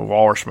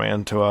 Walrus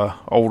Man to a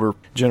older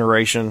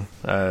generation,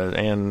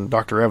 and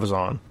Dr.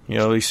 Evazan.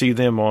 You see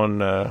them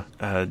on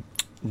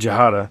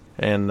Jihada,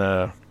 and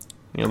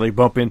they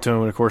bump into him,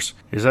 and of course,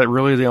 is that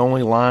really the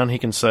only line he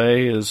can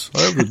say is,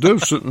 I have the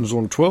dev sentence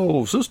on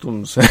 12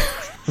 systems?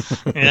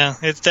 Yeah,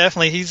 it's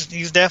definitely,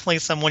 he's definitely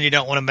someone you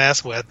don't want to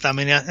mess with. I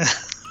mean,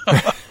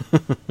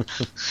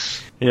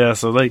 yeah,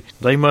 so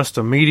they must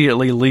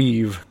immediately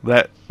leave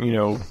that,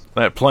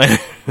 that planet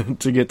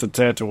to get to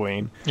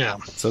Tatooine. Yeah.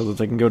 So that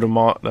they can go to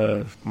Mos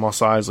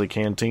Eisley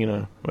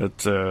Cantina.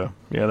 But,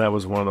 yeah, that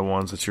was one of the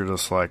ones that you're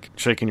just like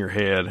shaking your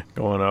head,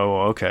 going,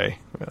 oh, okay.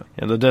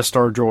 And the Death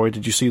Star droid,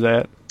 did you see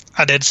that?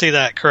 I did see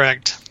that,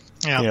 correct.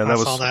 Yeah, I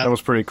saw that. That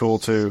was pretty cool,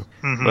 too.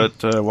 Mm-hmm.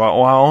 But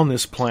while on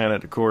this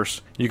planet, of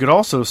course, you could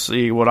also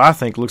see what I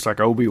think looks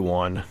like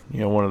Obi-Wan.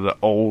 One of the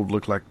old,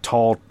 looked like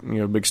tall,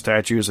 big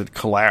statues that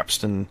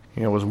collapsed and,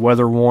 was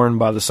weather-worn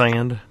by the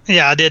sand.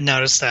 Yeah, I did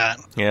notice that.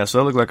 Yeah, so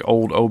that looked like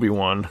old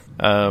Obi-Wan.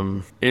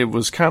 It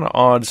was kind of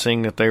odd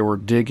seeing that they were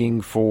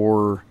digging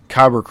for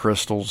kyber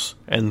crystals,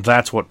 and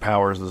that's what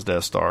powers this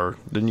Death Star.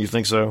 Didn't you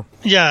think so?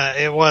 Yeah,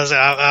 it was.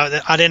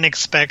 I didn't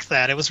expect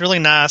that. It was really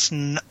nice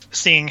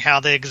seeing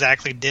how they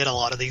exactly did a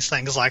lot of these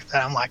things like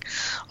that. I'm like,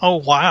 oh,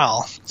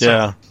 wow.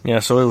 So, yeah,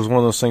 so it was one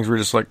of those things where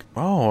you're just like,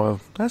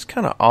 oh, that's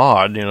kind of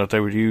odd, that they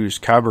would use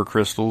kyber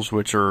crystals,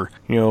 which are,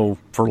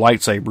 for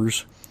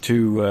lightsabers,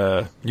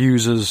 to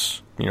use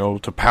as,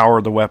 to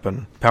power the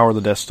weapon, power the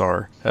Death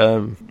Star.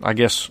 I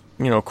guess,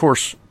 of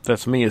course,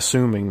 that's me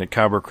assuming that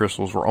kyber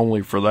crystals were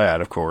only for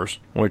that, of course,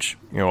 which,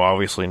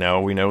 obviously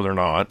now we know they're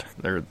not.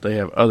 They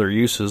have other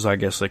uses. I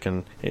guess they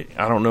can,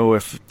 I don't know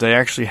if they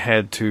actually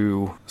had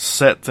to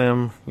set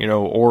them,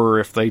 or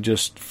if they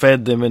just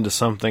fed them into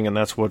something and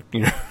that's what,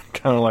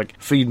 kind of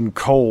like feeding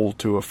coal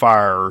to a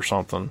fire or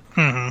something.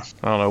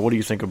 Mm-hmm. I don't know. What do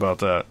you think about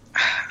that?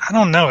 I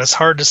don't know. It's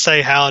hard to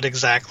say how it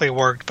exactly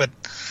worked, but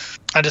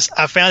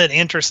I found it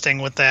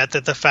interesting with that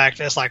the fact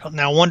is like,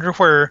 now I wonder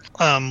where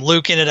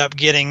Luke ended up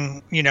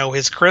getting,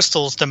 his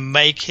crystals to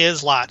make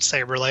his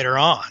lightsaber later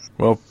on.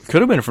 Well,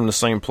 could have been from the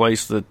same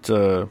place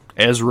that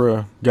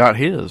Ezra got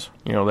his,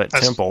 that's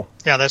temple.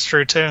 Yeah, that's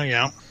true too,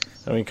 yeah.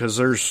 I mean, because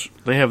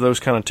they have those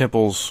kind of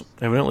temples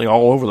evidently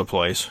all over the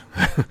place.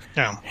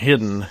 Yeah.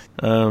 Hidden.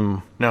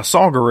 Now,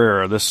 Saw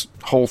Gerrera, this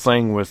whole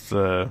thing with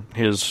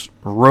his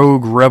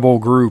rogue rebel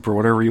group, or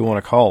whatever you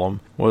want to call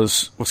them,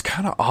 was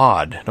kind of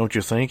odd, don't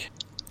you think?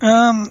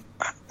 I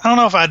don't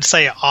know if I'd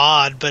say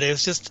odd, but it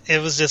was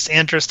just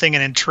interesting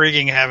and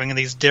intriguing having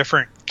these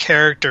different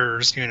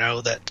characters,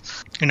 that,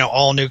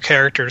 all new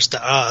characters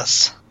to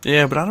us.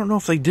 Yeah, but I don't know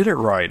if they did it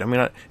right. I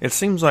mean, it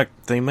seems like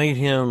they made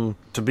him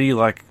to be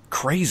like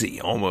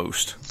crazy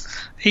almost.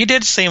 He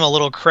did seem a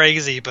little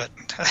crazy, but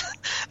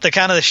the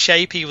kind of the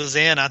shape he was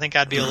in, I think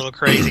I'd be a little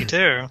crazy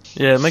too.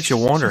 Yeah, it makes you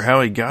wonder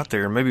how he got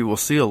there. Maybe we'll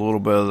see a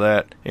little bit of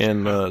that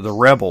in the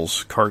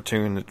Rebels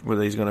cartoon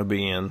that he's going to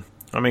be in.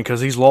 I mean,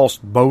 because he's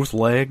lost both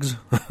legs.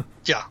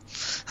 Yeah.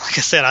 Like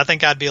I said, I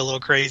think I'd be a little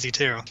crazy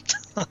too.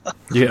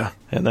 Yeah,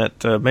 and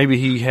that maybe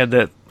he had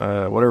that,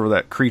 whatever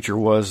that creature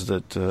was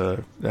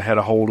that had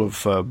a hold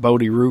of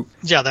Bodhi Root.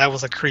 Yeah, that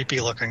was a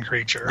creepy looking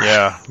creature.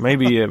 Yeah,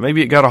 maybe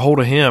it got a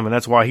hold of him, and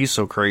that's why he's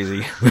so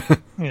crazy.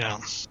 Yeah.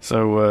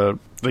 So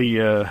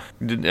I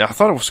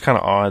thought it was kind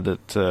of odd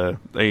that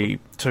they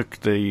took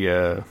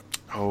the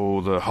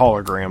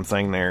hologram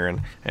thing there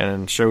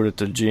and showed it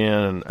to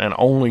Jen and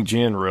only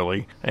Jen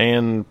really,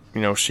 and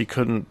she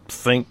couldn't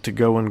think to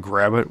go and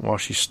grab it while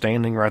she's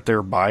standing right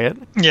there by it.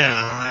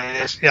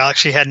 Yeah, like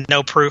she had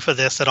no proof of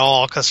this at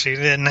all because she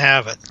didn't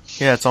have it.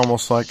 Yeah, it's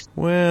almost like,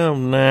 well,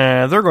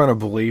 nah, they're going to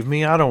believe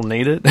me. I don't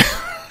need it.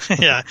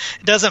 Yeah,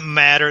 it doesn't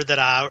matter that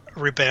I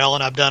rebel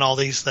and I've done all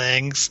these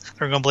things.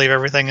 They're going to believe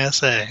everything I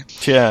say.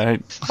 Yeah.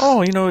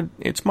 Oh,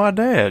 it's my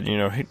dad.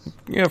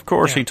 Of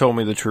course he told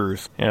me the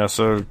truth. Yeah,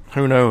 so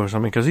who knows? I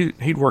mean, because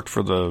he'd worked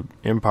for the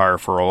Empire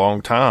for a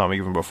long time,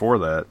 even before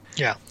that.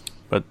 Yeah.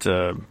 But,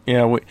 after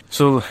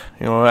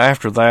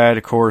that,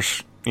 of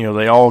course,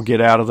 they all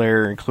get out of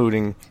there,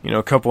 including,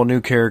 a couple of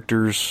new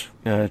characters.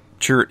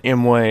 Chirrut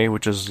Imwe,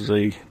 which is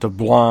the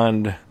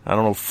blind,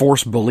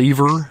 Force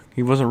believer.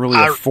 He wasn't really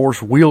a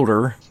Force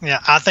wielder. Yeah,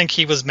 I think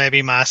he was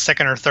maybe my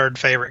second or third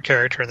favorite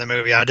character in the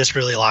movie. I just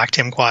really liked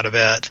him quite a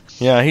bit.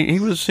 Yeah, he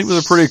was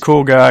a pretty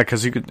cool guy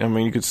because you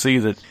could see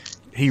that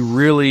he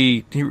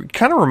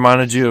kind of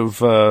reminded you of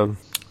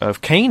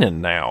Kanan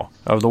now,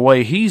 of the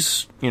way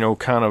he's,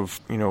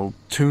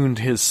 tuned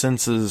his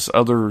senses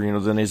other,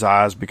 than his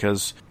eyes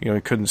because,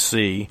 he couldn't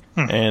see.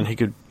 And he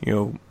could,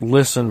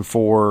 listen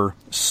for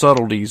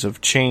subtleties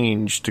of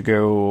change to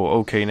go,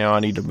 okay, now I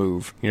need to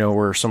move.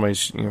 Where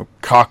somebody's,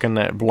 cocking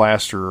that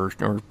blaster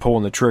or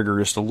pulling the trigger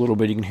just a little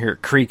bit, you can hear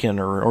it creaking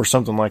or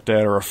something like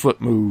that, or a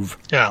foot move.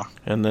 Yeah.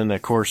 And then,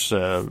 of course,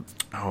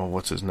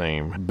 what's his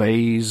name?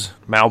 Baze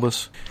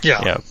Malbus.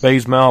 Yeah.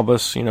 Baze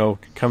Malbus,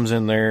 comes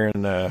in there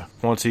and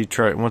once he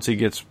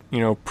gets,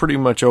 pretty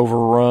much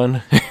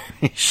overrun,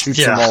 he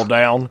shoots them all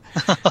down.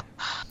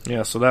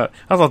 Yeah, so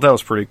I thought that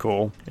was pretty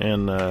cool.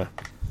 And the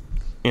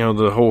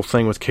whole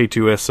thing with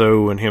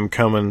K2SO and him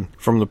coming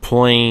from the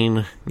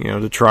plane,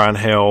 to try and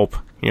help.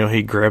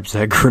 He grabs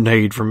that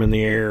grenade from in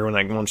the air when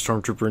that one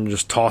stormtrooper and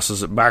just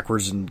tosses it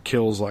backwards and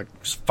kills like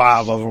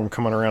 5 of them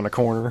coming around the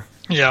corner.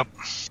 Yep.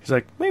 He's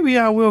like, maybe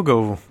I will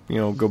go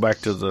back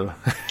to the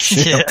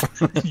ship.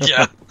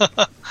 Yeah.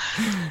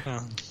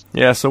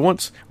 Yeah, so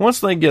once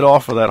they get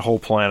off of that whole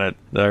planet,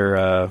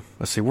 they're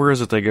let's see, where is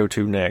it they go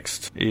to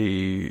next?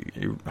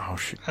 You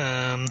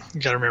gotta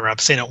remember, I've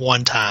seen it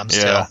one time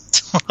still.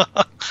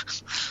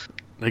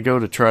 They go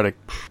back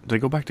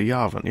to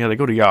Yavin. Yeah, they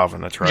go to Yavin,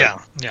 that's right.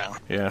 Yeah.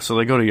 Yeah, so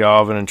they go to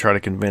Yavin and try to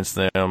convince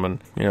them, and,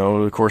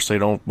 of course they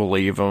don't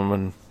believe them,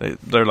 and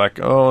they're like,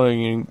 oh,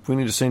 we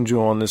need to send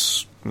you on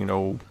this,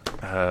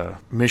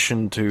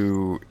 mission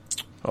to,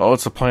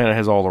 it's the planet that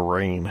has all the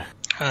rain.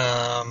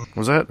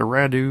 Was that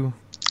Iradu?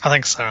 I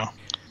think so.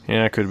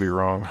 Yeah, I could be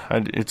wrong.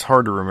 It's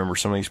hard to remember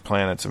some of these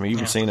planets. I mean,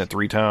 even seeing it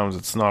 3 times,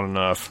 it's not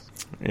enough.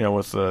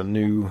 With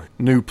new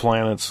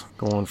planets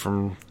going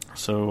from.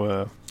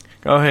 So,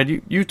 go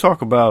ahead. You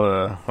talk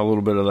about a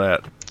little bit of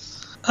that.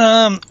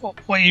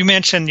 Well, you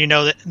mentioned,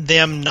 that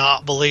them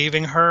not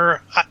believing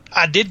her.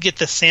 I did get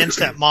the sense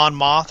that Mon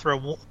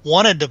Mothma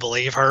wanted to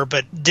believe her,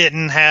 but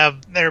didn't have.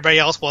 Everybody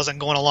else wasn't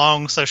going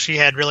along, so she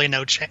had really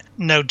no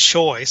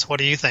choice. What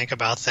do you think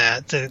about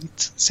that?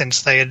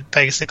 Since they had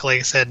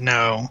basically said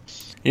no.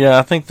 Yeah,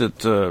 I think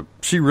that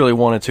she really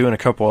wanted to, and a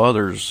couple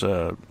others.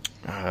 The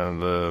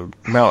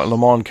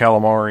Lamon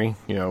Calamari,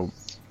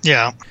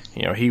 Yeah.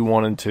 He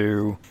wanted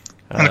to.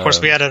 And, of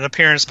course, we had an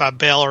appearance by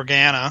Bail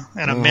Organa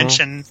and a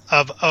mention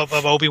of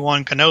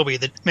Obi-Wan Kenobi,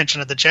 the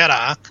mention of the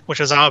Jedi, which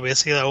is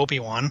obviously the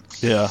Obi-Wan.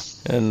 Yeah,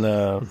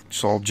 and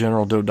saw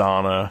General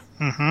Dodonna.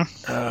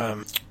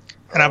 Mm-hmm.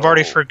 And I've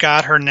already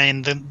forgot her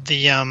name.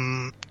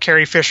 The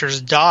Carrie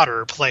Fisher's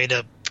daughter played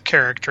a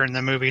character in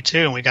the movie,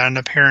 too, and we got an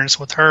appearance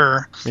with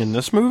her. In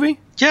this movie?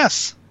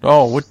 Yes.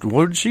 Oh,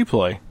 what did she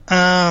play?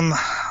 Oh,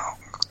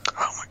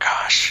 my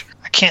gosh.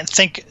 Can't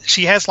think.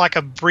 She has like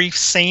a brief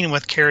scene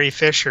with Carrie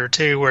Fisher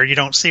too, where you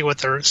don't see what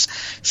they're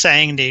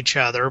saying to each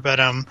other. But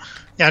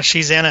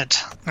she's in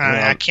it.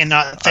 I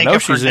cannot think of her name. I know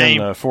she's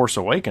in Force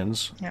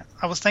Awakens. Yeah,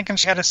 I was thinking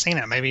she had a scene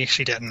in it. Maybe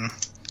she didn't.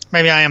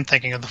 Maybe I am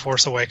thinking of The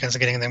Force Awakens and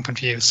getting them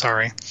confused.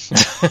 Sorry.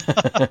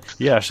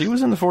 Yeah, she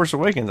was in The Force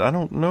Awakens. I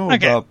don't know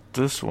about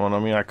this one. I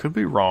mean, I could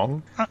be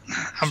wrong.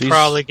 She's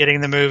probably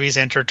getting the movies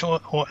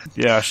intertwined.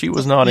 Yeah, she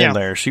was not in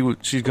there.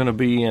 She's going to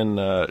be in.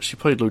 She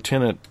played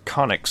Lieutenant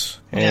Connix,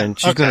 and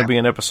she's going to be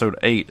in Episode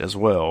 8 as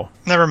well.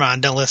 Never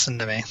mind. Don't listen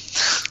to me.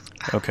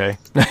 Okay.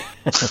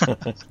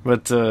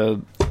 But.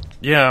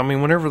 Yeah, I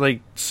mean, whenever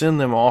they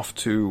send them off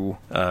to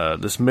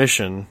this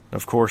mission,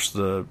 of course,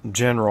 the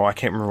general, I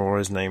can't remember what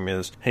his name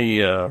is,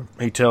 he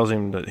tells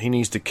him that he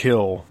needs to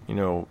kill,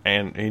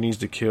 and he needs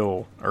to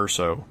kill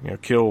Urso,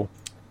 kill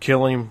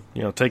him,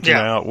 take him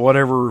out,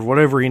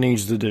 whatever he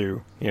needs to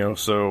do,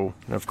 so,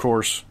 of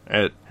course,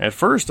 at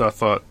first I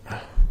thought,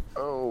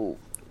 oh,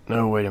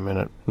 no, wait a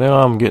minute.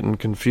 Now I'm getting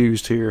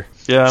confused here.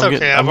 Yeah,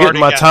 I'm getting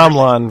my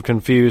timeline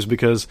confused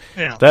because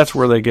that's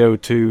where they go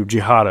to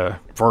Jihada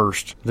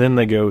first. Then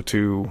they go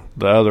to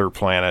the other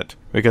planet.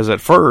 Because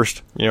at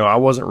first, I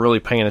wasn't really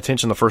paying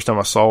attention the first time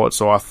I saw it,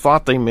 so I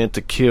thought they meant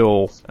to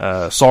kill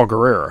Saw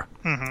Gerrera.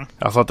 Mm-hmm.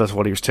 I thought that's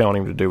what he was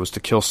telling him to do, was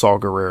to kill Saw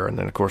Gerrera. And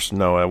then, of course,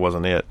 no, that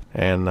wasn't it.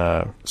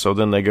 And so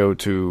then they go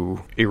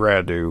to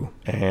Iradu,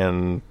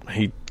 and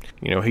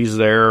he's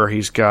there,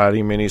 he's got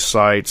him in his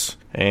sights,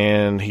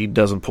 and he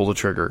doesn't pull the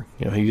trigger.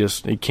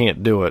 He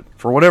can't do it.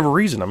 For whatever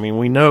reason. I mean,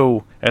 we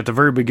know at the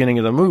very beginning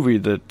of the movie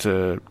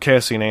that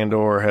Cassian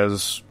Andor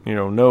has,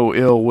 no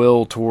ill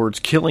will towards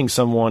killing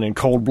someone in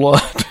cold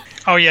blood.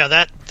 Oh, yeah,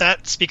 that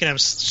that speaking of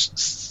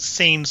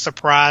scene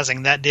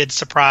surprising, that did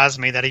surprise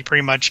me that he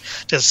pretty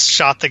much just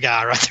shot the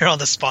guy right there on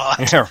the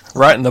spot. Yeah,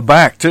 right in the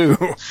back too.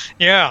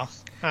 Yeah.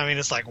 I mean,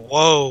 it's like,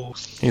 whoa.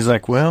 He's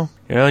like, well,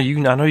 I know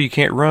you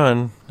can't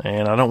run,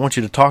 and I don't want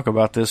you to talk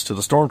about this to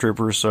the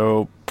stormtroopers,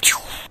 so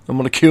I'm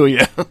going to kill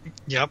you.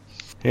 Yep.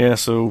 Yeah,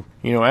 so,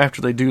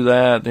 after they do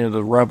that,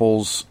 the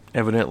rebels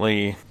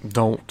evidently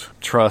don't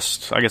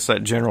trust, I guess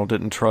that general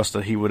didn't trust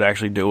that he would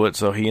actually do it,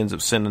 so he ends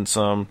up sending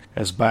some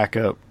as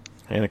backup,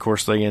 and of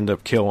course they end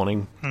up killing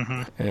him.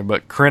 Mm-hmm.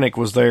 But Krennic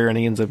was there, and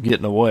he ends up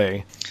getting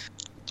away.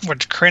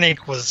 Which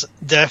Krennic was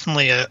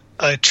definitely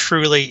a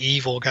truly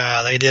evil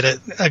guy. They did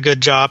a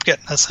good job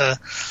getting us a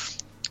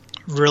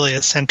really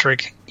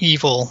eccentric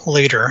evil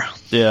leader.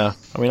 Yeah.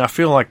 I mean, I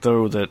feel like,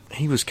 though, that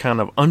he was kind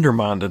of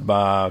undermined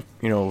by,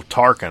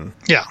 Tarkin.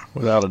 Yeah.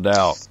 Without a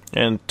doubt.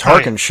 And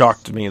Tarkin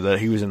shocked me that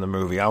he was in the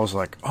movie. I was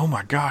like, oh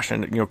my gosh.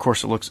 And, of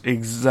course, it looks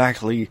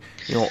exactly,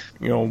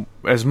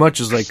 as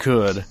much as they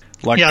could.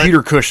 Like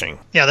Peter Cushing.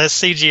 Yeah, that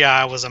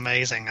CGI was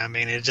amazing. I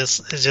mean, it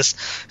just as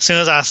soon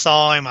as I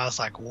saw him, I was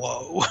like,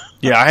 whoa.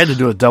 Yeah, I had to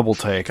do a double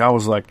take. I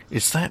was like,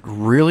 is that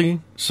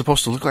really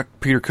supposed to look like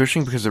Peter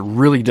Cushing? Because it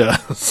really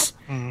does.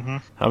 Mm-hmm.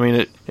 I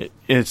mean,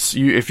 it's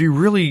if you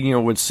really,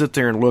 would sit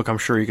there and look, I'm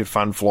sure you could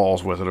find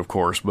flaws with it, of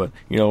course. But,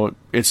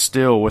 it's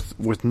still,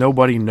 with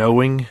nobody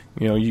knowing,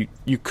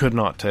 you could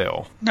not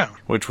tell. No.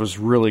 Which was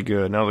really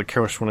good. Now, of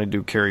course, when they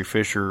do Carrie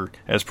Fisher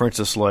as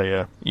Princess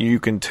Leia, you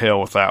can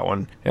tell with that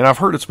one. And I've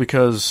heard it's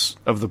because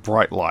of the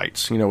bright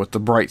lights, with the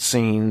bright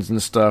scenes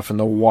and stuff and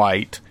the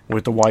white,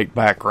 with the white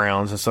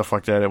backgrounds and stuff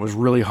like that. It was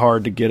really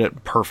hard to get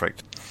it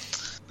perfect.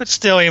 But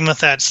still, even with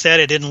that said,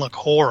 it didn't look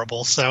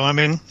horrible. So, I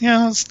mean,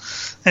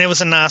 it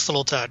was a nice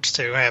little touch,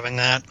 too, having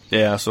that.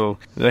 Yeah, so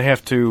they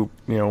have to,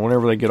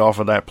 whenever they get off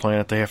of that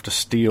planet, they have to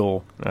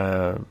steal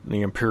the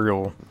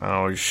Imperial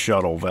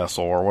shuttle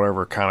vessel or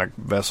whatever kind of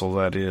vessel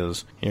that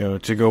is,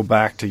 to go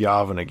back to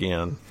Yavin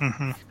again.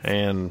 Mm-hmm.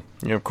 And,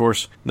 of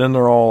course, then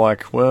they're all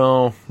like,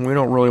 well, we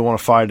don't really want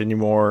to fight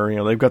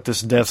anymore. They've got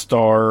this Death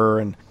Star,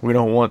 and we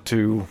don't want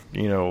to,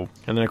 And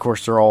then, of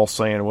course, they're all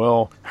saying,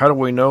 well, how do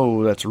we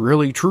know that's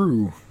really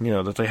true,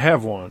 that they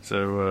have one?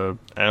 So,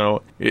 I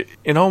don't know.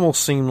 It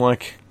almost seemed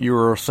like you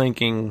were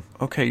thinking,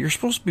 okay, you're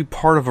supposed to be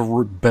part of a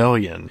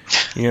rebellion.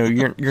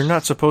 You're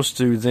not supposed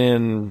to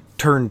then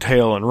turn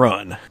tail and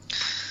run.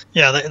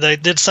 Yeah, they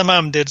did. Some of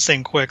them did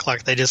seem quick,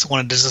 like they just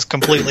wanted to just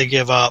completely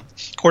give up.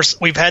 Of course,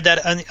 we've had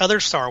that in other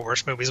Star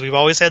Wars movies. We've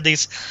always had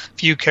these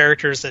few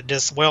characters that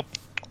just, well,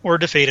 we're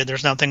defeated.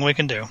 There's nothing we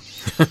can do.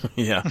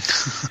 Yeah.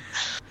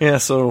 Yeah,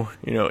 so,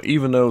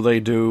 even though they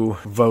do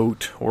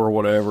vote or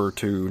whatever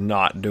to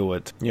not do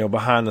it,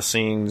 behind the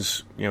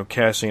scenes,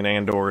 Cassian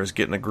Andor is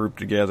getting a group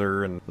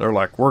together, and they're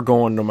like, we're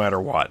going no matter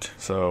what.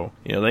 So,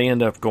 they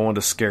end up going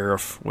to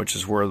Scarif, which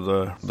is where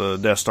the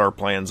Death Star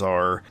plans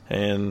are.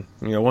 And,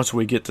 once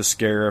we get to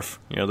Scarif,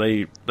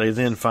 they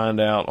then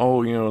find out,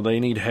 they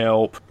need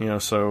help,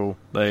 so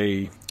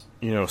they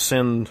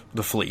send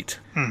the fleet,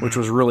 which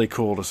was really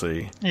cool to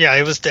see. Yeah,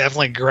 it was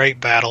definitely great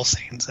battle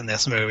scenes in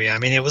this movie. I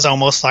mean, it was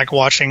almost like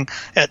watching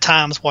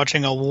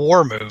a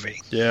war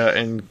movie. Yeah,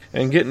 and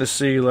getting to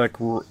see like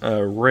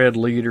Red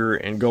Leader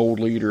and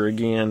Gold Leader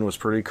again was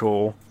pretty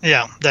cool.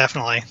 Yeah,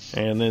 definitely.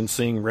 And then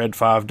seeing Red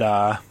 5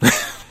 die.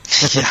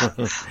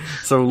 Yeah.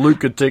 So Luke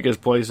could take his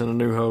place in A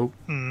New Hope.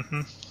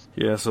 Mm-hmm.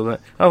 Yeah, so I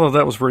thought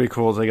that was pretty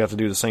cool. They got to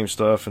do the same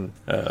stuff, and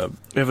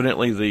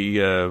evidently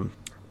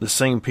the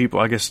same people,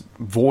 I guess,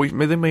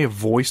 they may have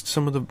voiced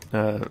some of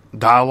the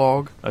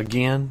dialogue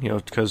again,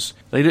 because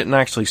they didn't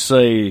actually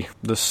say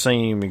the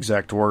same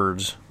exact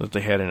words that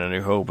they had in A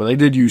New Hope, but they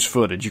did use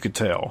footage, you could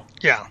tell.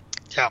 Yeah.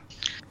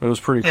 It was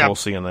pretty cool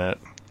seeing that.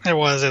 It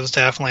was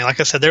definitely, like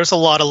I said, there's a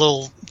lot of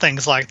little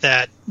things like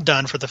that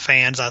done for the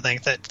fans. I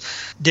think that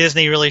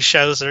Disney really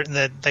shows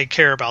that they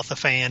care about the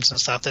fans and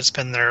stuff that's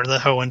been there the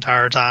whole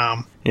entire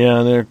time. Yeah,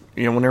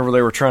 and whenever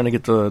they were trying to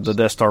get the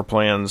Death Star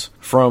plans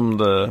from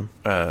the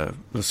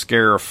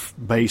Scarif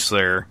base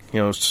there,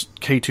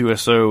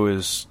 K2SO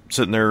is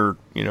sitting there,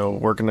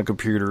 working the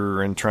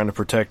computer and trying to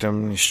protect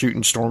them,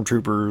 shooting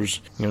stormtroopers,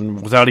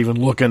 without even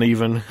looking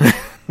even.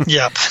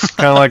 Yep.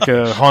 Kind of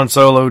like Han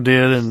Solo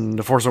did in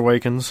The Force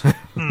Awakens.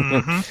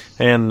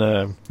 Mm-hmm.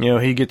 And,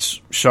 he gets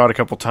shot a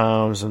couple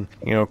times. And,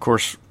 of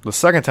course, the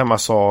second time I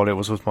saw it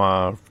was with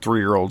my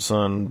 3-year-old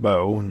son,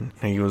 Bo. And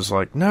he was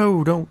like,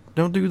 no,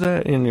 don't do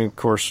that. And, of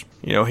course,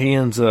 he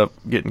ends up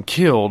getting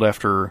killed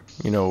after,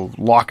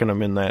 locking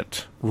him in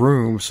that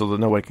room so that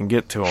nobody can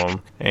get to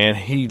him. And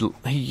he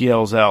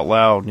yells out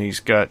loud, and he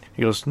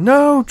goes,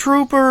 no,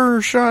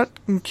 trooper, shot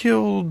and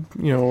killed,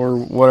 or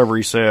whatever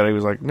he said. He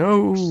was like,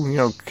 no,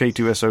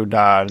 K2SO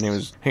died,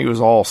 and he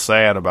was all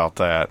sad about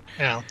that.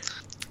 Yeah.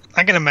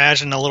 I can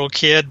imagine a little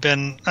kid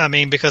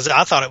because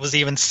I thought it was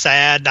even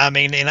sad. I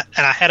mean, and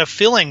I had a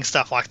feeling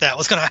stuff like that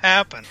was going to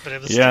happen. But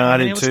it was, yeah, I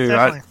did too.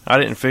 I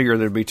didn't figure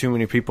there'd be too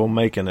many people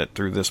making it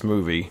through this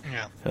movie.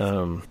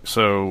 Yeah.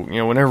 So,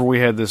 whenever we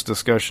had this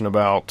discussion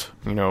about,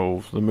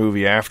 the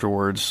movie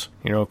afterwards,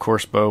 of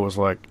course, Bo was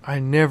like, I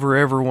never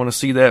ever want to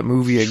see that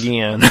movie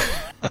again.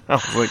 I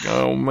was like,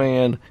 oh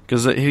man,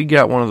 because he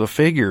got one of the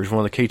figures,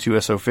 one of the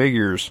K2SO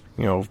figures,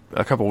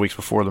 a couple weeks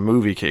before the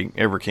movie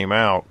ever came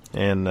out,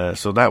 and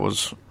so that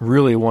was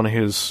really one of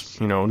his,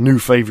 new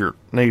favorite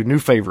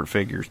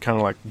figures, kind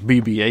of like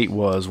BB-8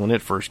 was when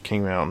it first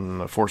came out in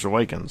The Force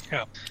Awakens.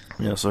 Yeah.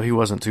 Yeah, so he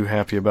wasn't too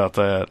happy about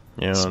that.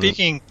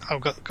 Speaking,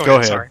 go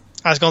ahead. Sorry.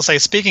 I was going to say,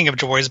 speaking of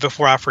droids,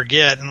 before I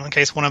forget, in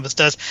case one of us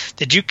does,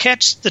 did you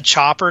catch the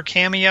Chopper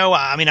cameo?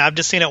 I mean, I've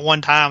just seen it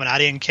one time and I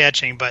didn't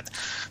catch him, but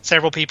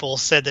several people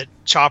said that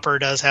Chopper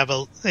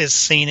is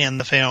seen in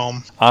the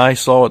film. I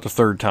saw it the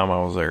third time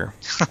I was there.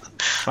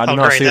 I did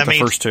not see it the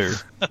first two.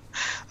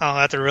 I'll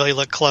have to really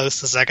look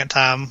close the second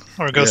time,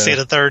 or go see it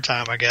a third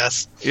time, I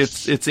guess.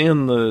 It's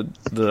in the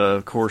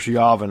of course,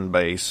 Yavin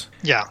base.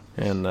 Yeah.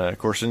 And, of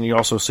course, and you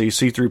also see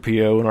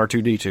C-3PO and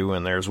R2-D2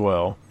 in there as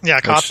well. Yeah,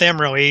 I caught them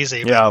real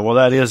easy. Yeah, well,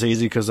 that is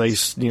easy because they,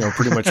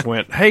 pretty much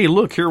went, hey,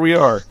 look, here we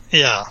are.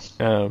 Yeah.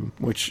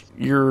 Which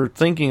you're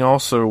thinking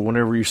also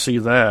whenever you see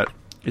that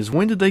is,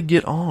 when did they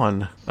get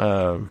on?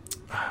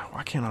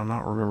 Why can't I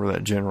not remember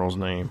that general's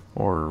name?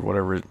 Or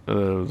whatever,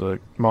 the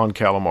Mon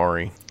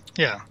Calamari.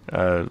 Yeah.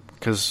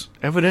 Because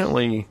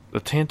evidently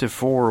the Tantive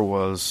 4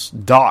 was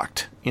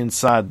docked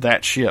inside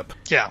that ship.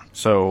 Yeah.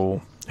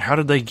 So how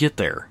did they get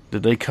there?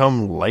 Did they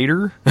come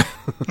later?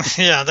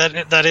 Yeah,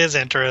 that is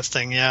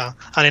interesting. Yeah,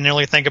 I didn't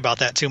really think about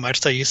that too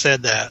much till you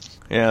said that.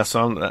 Yeah,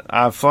 so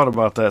I've thought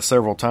about that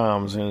several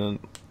times, and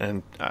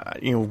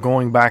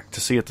going back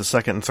to see it the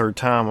second and third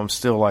time, I'm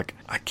still like,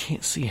 I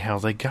can't see how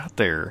they got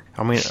there.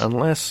 I mean,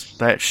 unless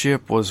that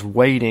ship was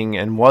waiting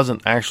and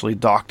wasn't actually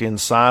docked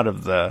inside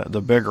of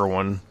the bigger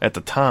one at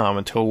the time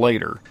until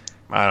later.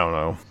 I don't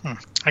know.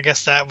 I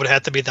guess that would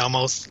have to be the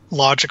most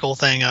logical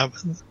thing of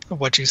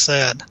what you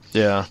said.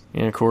 Yeah,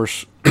 and of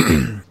course,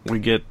 we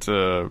get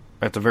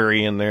at the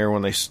very end there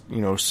when they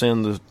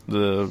send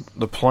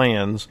the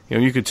plans.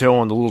 You could tell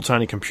on the little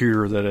tiny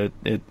computer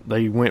that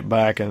they went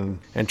back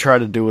and tried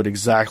to do it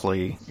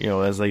exactly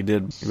as they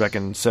did back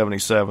in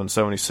 77,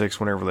 76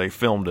 whenever they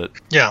filmed it.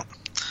 Yeah.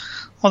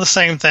 Well, the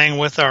same thing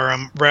with our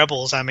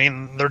Rebels. I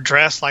mean, they're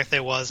dressed like they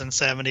was in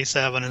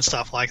 77 and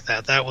stuff like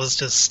that. That was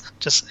just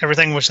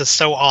everything was just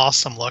so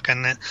awesome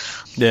looking.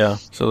 Yeah,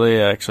 so they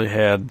actually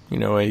had,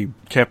 a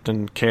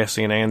Captain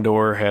Cassian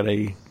Andor had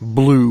a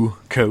blue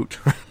coat.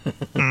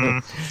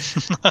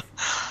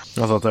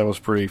 I thought that was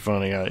pretty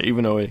funny,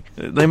 even though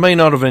they may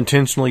not have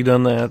intentionally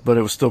done that, but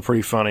it was still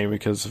pretty funny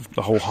because of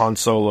the whole Han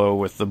Solo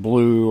with the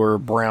blue or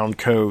brown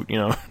coat,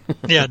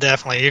 Yeah,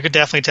 definitely. You could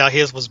definitely tell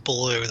his was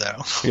blue,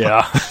 though.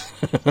 Yeah.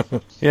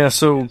 Yeah,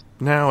 so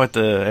now at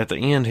the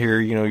end here,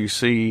 you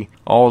see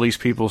all these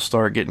people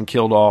start getting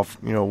killed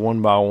off,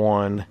 one by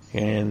one,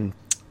 and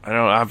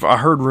I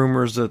heard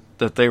rumors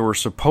that they were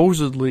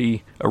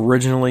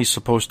originally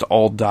supposed to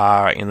all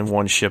die in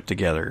one ship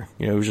together.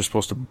 It was just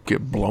supposed to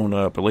get blown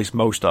up, at least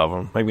most of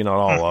them, maybe not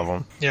all of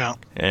them. Yeah.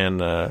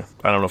 And I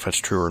don't know if that's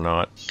true or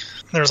not.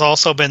 There's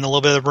also been a little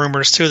bit of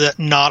rumors, too, that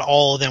not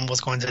all of them was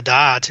going to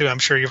die, too. I'm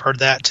sure you've heard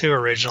that, too,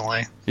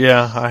 originally.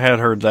 Yeah, I had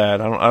heard that.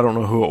 I don't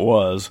know who it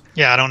was.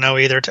 Yeah, I don't know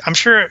either. I'm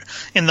sure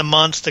in the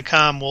months to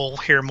come, we'll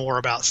hear more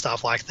about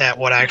stuff like that,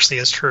 what actually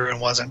is true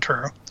and wasn't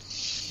true.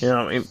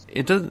 Yeah,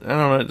 it doesn't. I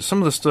don't know. Some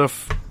of the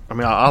stuff. I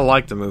mean, I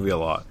like the movie a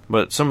lot,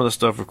 but some of the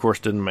stuff, of course,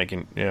 didn't make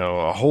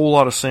a whole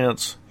lot of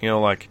sense.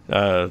 Like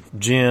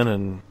Jyn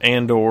and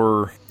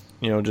Andor.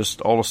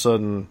 Just all of a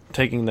sudden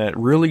taking that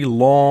really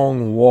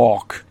long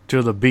walk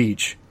to the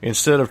beach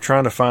instead of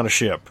trying to find a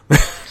ship.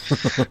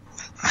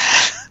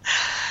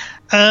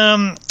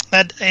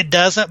 That it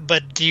doesn't.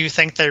 But do you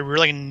think they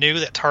really knew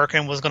that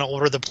Tarkin was going to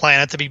order the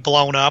planet to be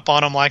blown up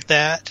on them like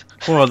that?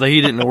 Well, he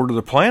didn't order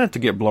the planet to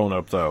get blown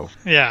up, though.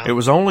 Yeah. It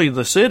was only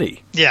the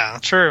city. Yeah,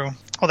 true.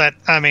 Well,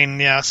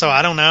 so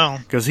I don't know.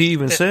 Because he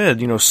even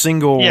said,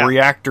 single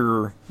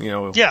reactor,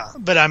 Yeah,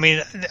 but I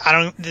mean,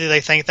 do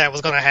they think that was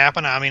going to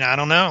happen? I mean, I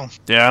don't know.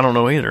 Yeah, I don't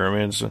know either.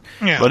 I mean,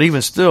 but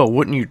even still,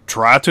 wouldn't you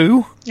try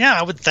to? Yeah,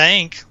 I would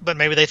think, but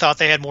maybe they thought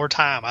they had more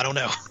time. I don't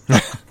know.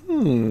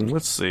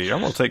 Let's see. I'm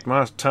going to take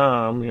my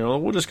time.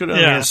 We'll just go down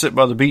here and sit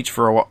by the beach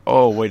for a while.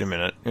 Oh, wait a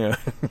minute. Yeah.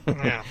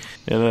 Yeah.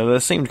 And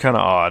that seemed kind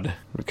of odd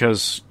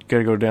because you got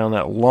to go down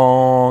that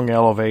long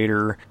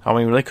elevator. I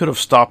mean, they could have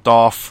stopped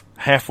off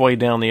halfway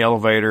down the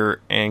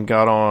elevator and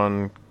got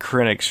on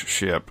Krennic's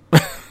ship.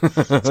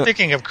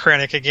 Speaking of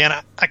Krennic again,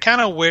 I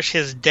kind of wish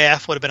his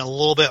death would have been a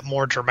little bit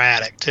more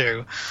dramatic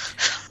too.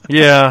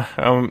 Yeah,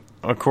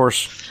 of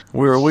course,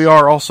 we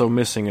are also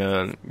missing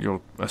a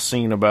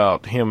scene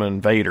about him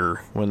and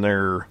Vader when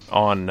they're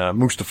on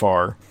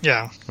Mustafar.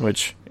 Yeah,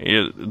 which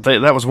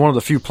that was one of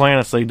the few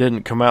planets they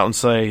didn't come out and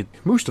say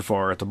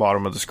Mustafar at the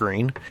bottom of the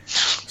screen.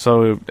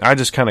 So I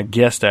just kind of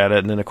guessed at it,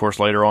 and then of course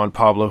later on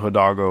Pablo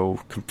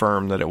Hidalgo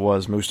confirmed that it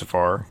was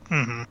Mustafar.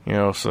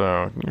 Mm-hmm.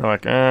 So you're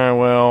like,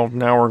 well,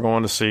 now we're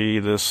going to see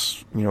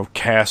this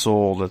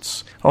castle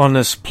that's on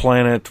this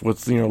planet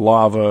with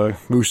lava,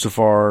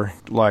 Mustafar,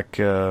 like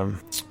the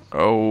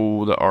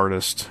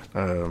artist,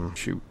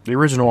 the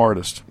original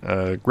artist,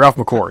 Ralph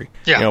McQuarrie.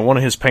 Yeah. One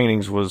of his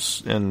paintings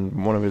was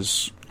in one of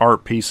his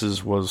art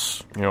pieces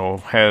was,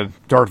 had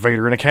Darth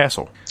Vader in a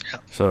castle. Yeah.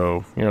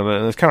 So,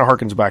 that kind of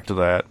harkens back to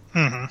that.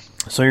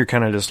 Mm-hmm. So you're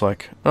kind of just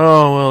like,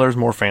 oh, well, there's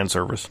more fan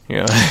service.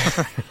 Yeah.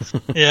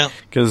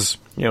 Because,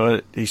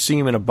 you see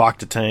him in a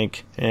Bacta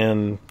tank,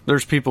 and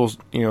there's people,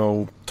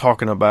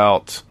 talking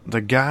about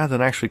the guy that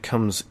actually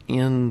comes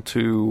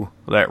into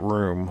that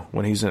room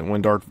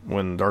when Darth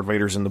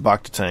Vader's in the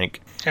Bacta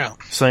tank. Yeah.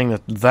 Saying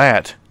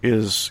that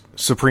is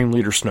Supreme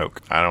Leader Snoke.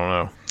 I don't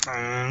know.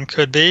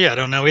 Could be. I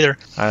don't know either.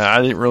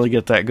 I didn't really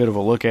get that good of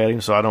a look at him,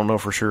 so I don't know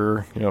for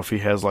sure. If he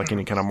has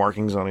any kind of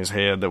markings on his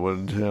head that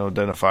would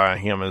identify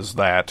him as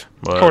that.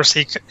 But, of course,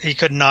 he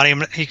could not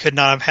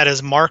have had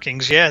his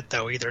markings yet,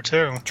 though, either.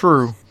 Too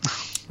true.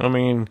 I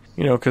mean,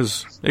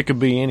 because it could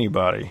be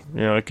anybody.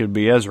 It could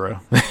be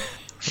Ezra.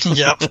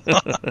 Yep.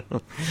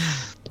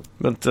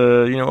 But,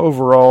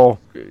 overall,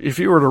 if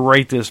you were to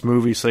rate this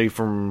movie, say,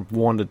 from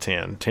 1 to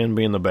 10, 10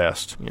 being the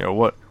best,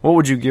 what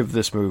would you give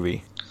this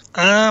movie?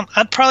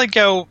 I'd probably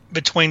go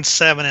between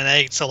 7 and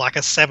 8, so like a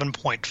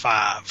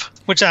 7.5,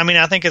 which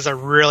I think is a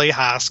really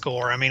high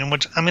score.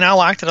 I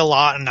liked it a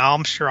lot, and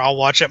I'm sure I'll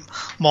watch it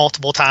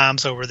multiple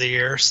times over the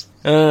years.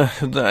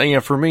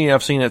 For me,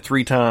 I've seen it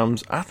 3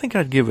 times. I think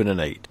I'd give it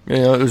an 8.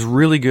 It was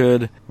really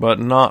good, but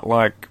not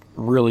like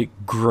really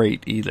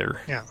great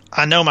either. Yeah,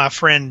 I know my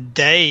friend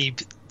Dave.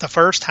 The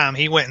first time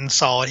he went and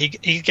saw it,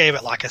 he gave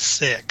it like a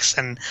 6,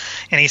 and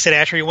he said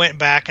after he went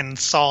back and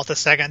saw it the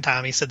second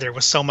time, he said there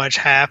was so much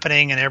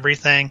happening and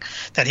everything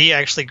that he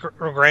actually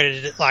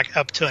regretted it like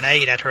up to an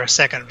 8 after a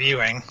second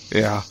viewing.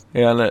 Yeah,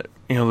 and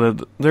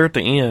they're at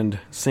the end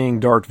seeing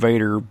Darth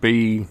Vader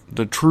be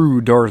the true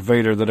Darth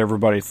Vader that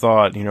everybody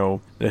thought,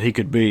 that he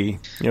could be.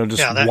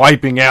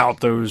 Wiping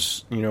out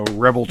those,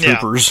 rebel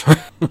troopers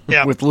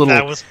with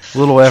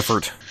little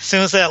effort. As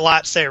soon as that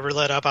lightsaber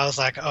lit up, I was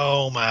like,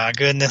 oh my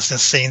goodness,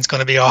 this scene's going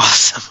to be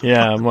awesome.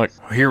 Yeah, I'm like,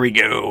 here we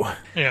go.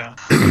 Yeah.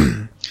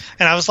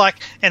 And I was like,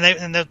 and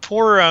the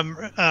poor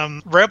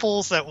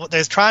rebels they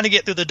was trying to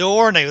get through the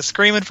door, and they was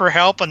screaming for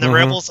help, and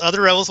the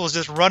other rebels was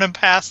just running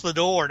past the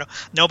door.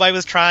 Nobody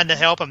was trying to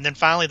help them. Then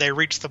finally they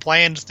reached the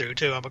plans through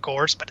to them, of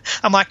course. But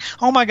I'm like,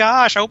 oh my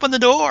gosh, open the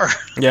door.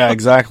 Yeah,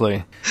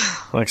 exactly.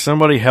 Like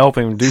somebody help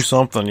him do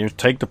something. You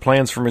take the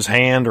plans from his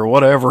hand or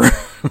whatever.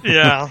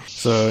 Yeah.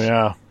 So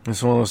yeah,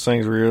 it's one of those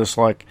things where you're just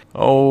like,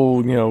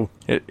 oh,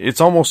 it's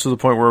almost to the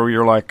point where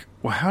you're like,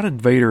 well, how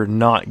did Vader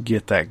not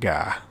get that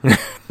guy?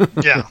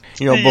 Yeah.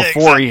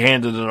 Before he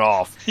handed it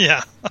off.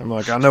 Yeah. I'm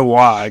like, I know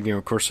why.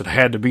 Of course, it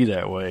had to be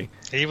that way.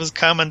 He was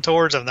coming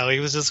towards him, though. He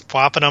was just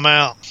popping them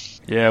out.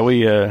 Yeah,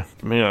 me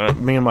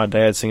and my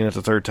dad seen it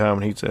the third time,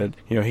 and he said,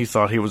 he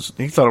thought it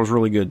was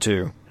really good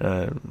too.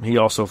 He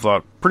also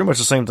thought pretty much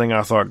the same thing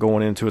I thought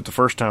going into it the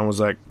first time, was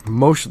like,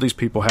 most of these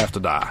people have to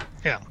die.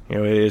 Yeah.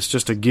 It's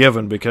just a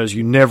given because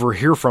you never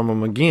hear from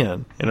them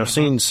again. And I've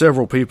seen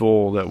several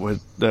people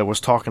that was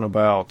talking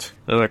about,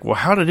 they're like, well,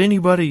 how did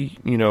anybody,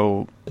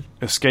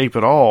 escape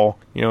at all?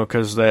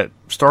 Because that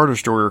Star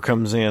Destroyer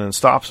comes in and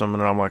stops them.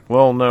 And I'm like,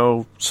 well,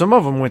 no, some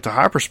of them went to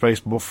hyperspace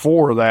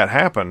before that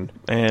happened.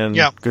 And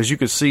because you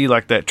could see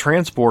like that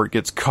transport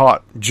gets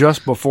caught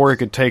just before it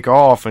could take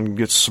off and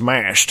gets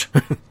smashed.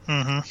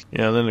 Mm-hmm.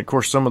 Yeah, and then of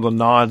course some of the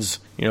nods,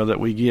 that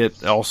we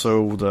get,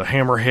 also the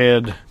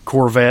Hammerhead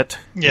Corvette,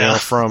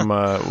 from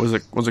was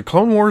it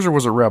Clone Wars or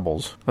was it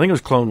Rebels? I think it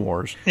was Clone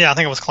Wars. Yeah, I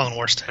think it was Clone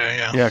Wars too.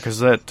 Yeah. Yeah, because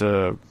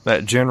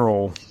that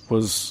general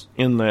was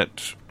in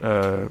that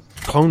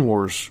Clone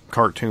Wars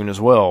cartoon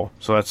as well,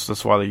 so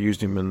that's why they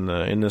used him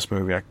in this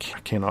movie. I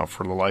cannot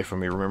for the life of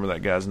me remember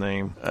that guy's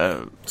name.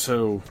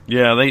 So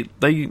yeah,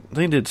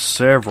 they did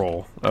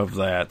several of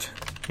that,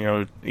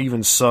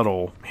 even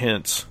subtle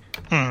hints.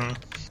 Hmm.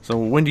 So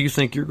when do you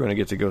think you're going to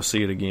get to go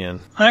see it again?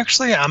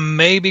 Actually, I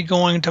may be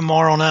going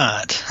tomorrow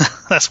night.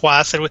 That's why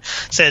I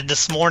said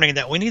this morning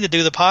that we need to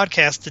do the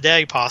podcast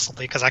today,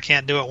 possibly, because I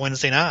can't do it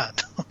Wednesday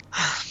night.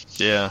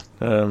 Yeah.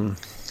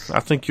 I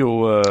think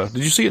you'll...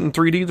 did you see it in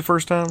 3D the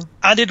first time?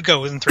 I did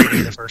go in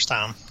 3D the first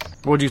time.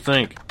 What did you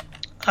think?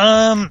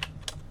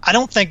 I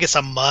don't think it's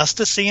a must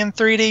to see in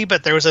 3D,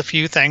 but there was a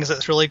few things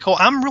that's really cool.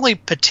 I'm really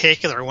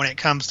particular when it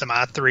comes to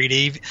my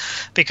 3D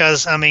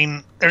because,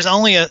 there's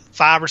only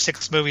 5 or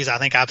 6 movies I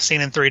think I've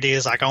seen in 3D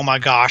is like, oh my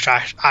gosh,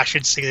 I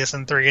should see this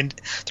in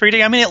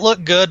 3D. It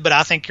looked good, but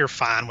I think you're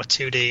fine with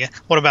 2D.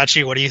 What about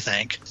you? What do you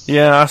think?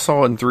 Yeah, I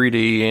saw it in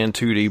 3D and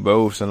 2D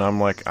both, and I'm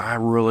like, I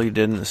really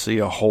didn't see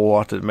a whole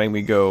lot that made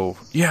me go,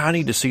 yeah, I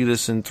need to see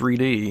this in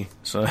 3D.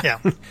 So yeah,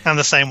 I'm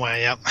the same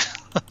way, yep.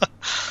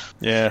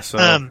 Yeah, so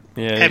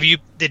yeah.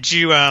 Did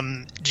you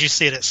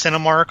see it at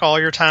Cinemark all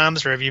your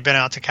times, or have you been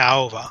out to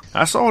Caoba?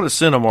 I saw it at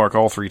Cinemark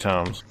all 3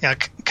 times. Yeah,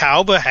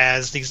 Caoba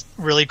has these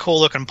really cool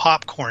looking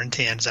popcorn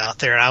tins out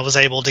there, and I was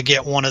able to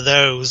get one of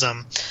those.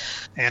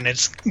 And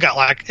it's got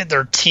like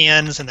they're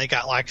tins, and they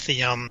got like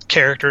the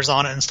characters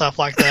on it and stuff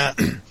like that.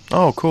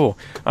 Oh, cool!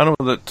 I know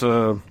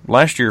that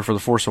last year for The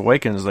Force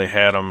Awakens they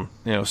had them,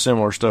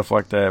 similar stuff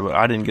like that, but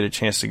I didn't get a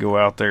chance to go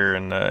out there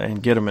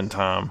and get them in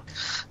time.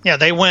 Yeah,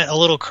 they went a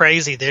little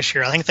crazy this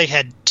year. I think they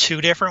had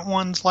 2 different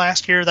ones ones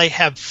last year. They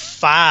have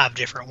 5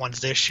 different ones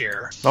this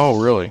year. Oh,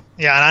 really?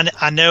 Yeah, and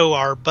I know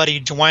our buddy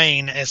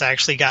Dwayne has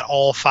actually got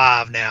all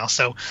 5 now.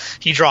 So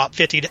he dropped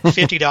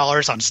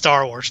 $50 on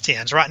Star Wars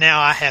tins. Right now,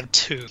 I have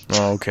 2.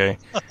 Oh, okay.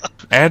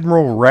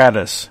 Admiral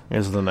Radis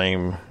is the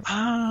name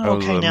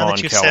of the now Mon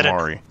that you Calamari. said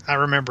it, I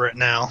remember it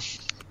now.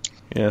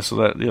 Yeah, so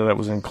that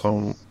was in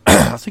Clone.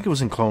 I think it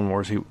was in Clone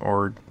Wars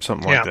or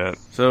something like that.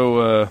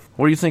 So,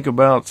 what do you think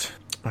about,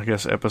 I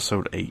guess,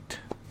 Episode 8?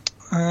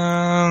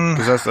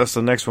 Because that's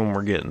the next one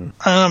we're getting.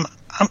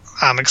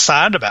 I'm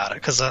excited about it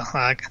because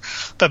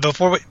but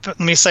let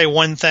me say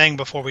one thing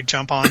before we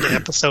jump on to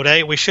Episode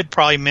 8. We should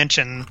probably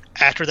mention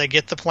after they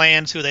get the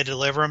plans who they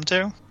deliver them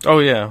to. Oh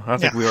yeah, I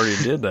think we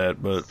already did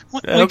that, but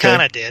we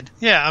kind of did.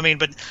 Yeah, I mean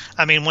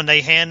when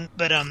they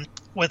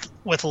with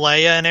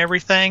Leia and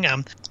everything.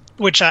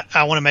 Which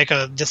I want to make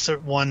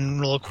one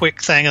little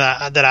quick thing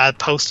that I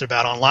posted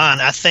about online.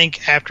 I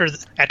think after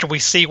we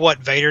see what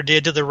Vader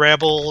did to the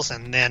rebels,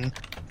 and then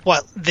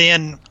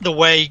the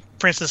way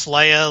Princess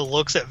Leia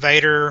looks at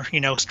Vader,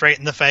 straight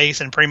in the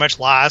face and pretty much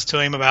lies to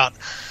him about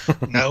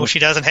no, she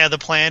doesn't have the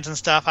plans and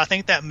stuff. I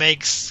think that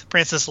makes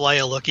Princess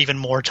Leia look even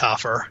more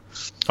tougher.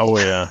 Oh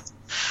yeah.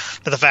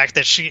 The fact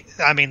that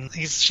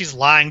she's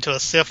lying to a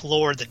Sith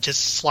Lord that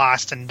just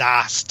sliced and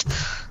diced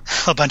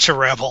a bunch of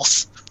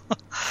rebels.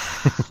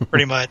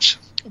 Pretty much.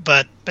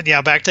 But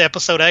yeah, back to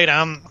Episode 8.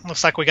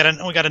 Looks like we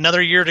got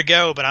another year to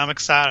go, but I'm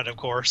excited, of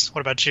course.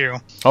 What about you?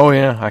 Oh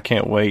yeah, I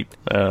can't wait.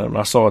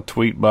 I saw a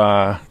tweet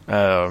by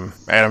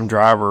Adam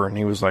Driver, and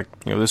he was like,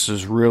 this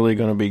is really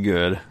going to be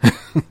good.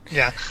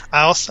 Yeah.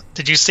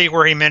 Did you see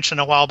where he mentioned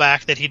a while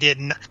back that he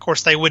didn't? Of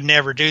course, they would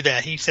never do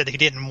that. He said he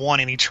didn't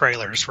want any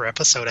trailers for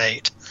Episode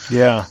 8.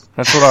 Yeah,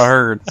 that's what I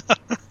heard.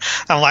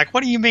 I'm like,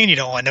 what do you mean you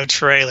don't want no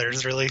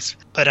trailers released?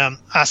 But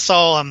I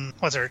saw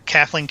was her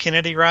Kathleen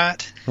Kennedy,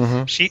 right?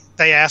 Mm-hmm.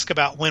 They asked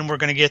about when we're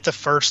going to get the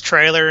first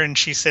trailer, and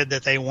she said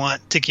that they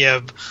want to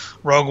give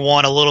Rogue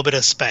One a little bit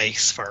of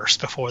space first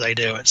before they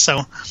do it.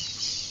 So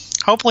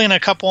hopefully in a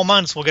couple of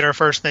months we'll get our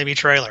first maybe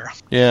trailer.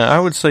 Yeah, I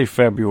would say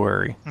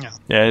February.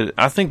 Yeah,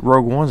 I think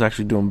Rogue One's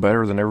actually doing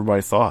better than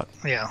everybody thought.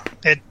 Yeah,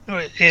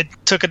 it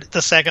took it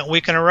the second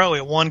week in a row.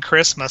 It won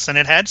Christmas, and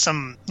it had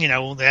some, they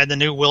had the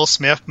new Will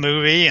Smith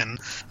movie, and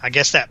I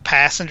guess that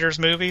Passengers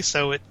movie.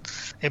 So it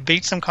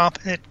beat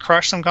it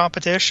crushed some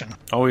competition.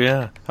 Oh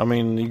yeah, I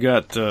mean you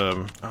got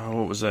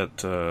what was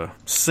that?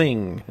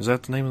 Sing, is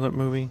that the name of that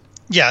movie?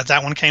 Yeah,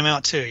 that one came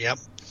out too. Yep.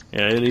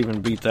 Yeah, it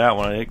even beat that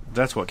one.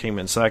 That's what came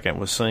in second,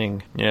 was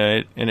Sing.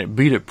 Yeah, it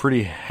beat it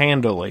pretty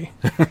handily.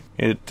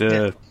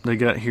 They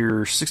got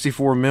here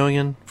 $64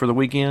 million for the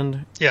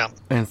weekend. Yeah.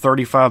 And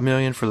 $35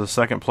 million for the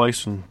second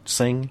place in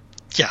Sing.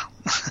 Yeah.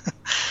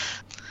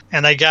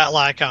 And they got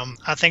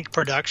I think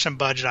production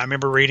budget I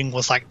remember reading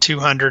was like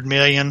 $200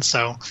 million,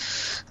 so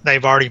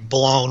they've already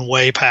blown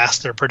way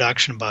past their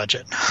production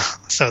budget.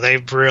 So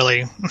they've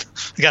really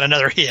got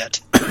another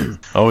hit.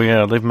 Oh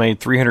yeah, they've made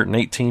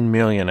 $318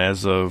 million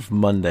as of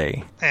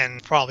Monday.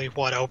 And probably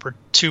over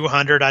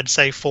 200, I'd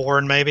say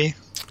foreign maybe.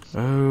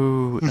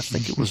 Oh, I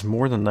think it was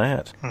more than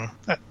that.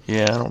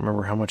 Yeah, I don't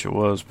remember how much it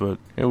was, but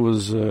it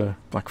was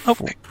like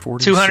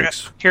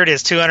 46. Here it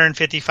is,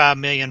 255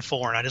 million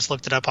foreign. I just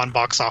looked it up on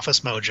Box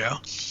Office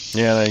Mojo.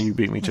 Yeah, you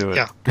beat me to it.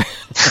 Yeah.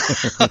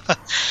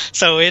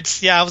 So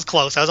I was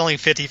close. I was only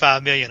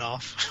 55 million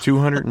off.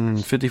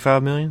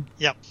 255 million?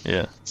 Yep.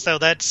 Yeah. So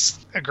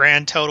that's a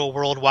grand total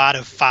worldwide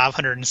of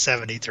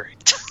 573.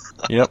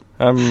 Yep.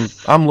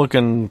 I'm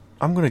looking.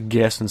 I'm going to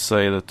guess and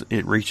say that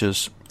it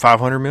reaches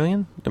 500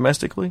 million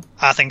domestically.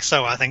 I think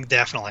so. I think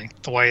definitely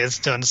the way it's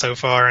done so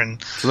far, and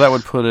so that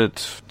would put it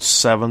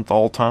 7th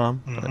all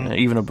time,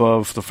 even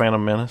above the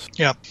Phantom Menace.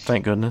 Yep.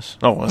 Thank goodness.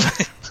 Oh.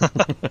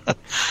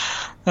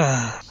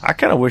 I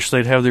kind of wish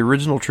they'd have the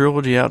original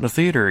trilogy out in the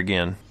theater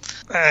again.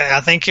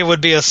 I think it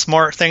would be a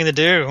smart thing to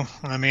do.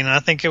 I mean, I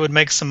think it would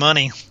make some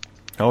money.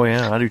 Oh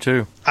yeah, I do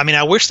too. I mean,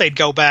 I wish they'd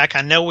go back.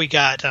 I know we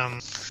got,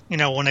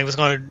 when they was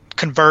going to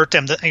convert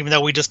them, even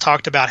though we just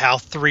talked about how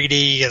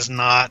 3D is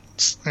not.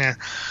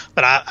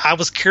 But I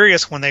was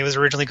curious when they was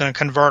originally going to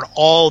convert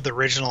all the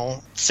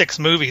original 6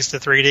 movies to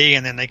 3D,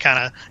 and then they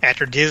kind of,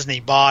 after Disney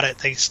bought it,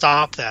 they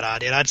stopped that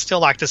idea. I'd still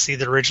like to see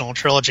the original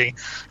trilogy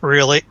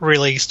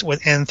released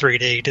within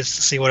 3D just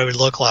to see what it would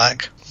look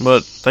like.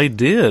 But they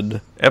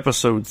did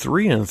Episode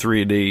 3 in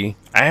 3D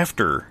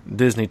after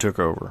Disney took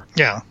over.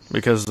 Yeah.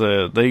 Because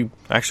they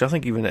actually, I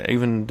think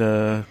even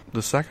the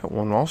second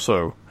one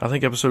also, I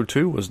think Episode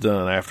 2 was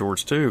done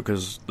afterwards too,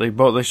 because they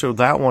showed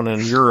that one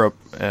in Europe,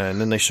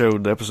 and then they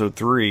showed Episode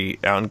 3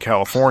 out in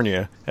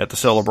California at the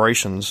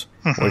celebrations,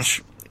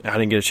 which I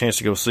didn't get a chance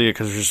to go see it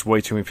because there's just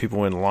way too many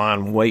people in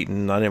line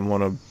waiting. I didn't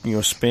want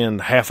to,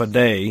 spend half a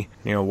day,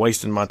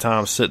 wasting my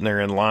time sitting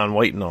there in line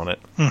waiting on it.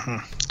 Mm-hmm.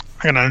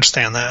 I can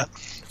understand that.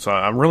 So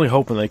I'm really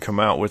hoping they come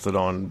out with it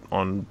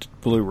on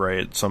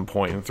Blu-ray at some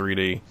point in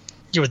 3D.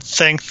 You would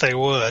think they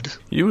would.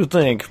 You would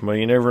think, but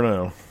you never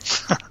know.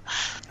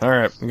 All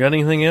right, got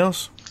anything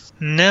else?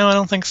 No, I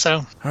don't think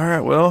so. All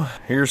right, well,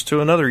 here's to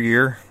another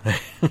year.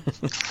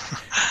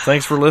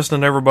 Thanks for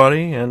listening,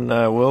 everybody, and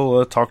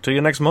we'll talk to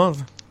you next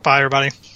month. Bye, everybody.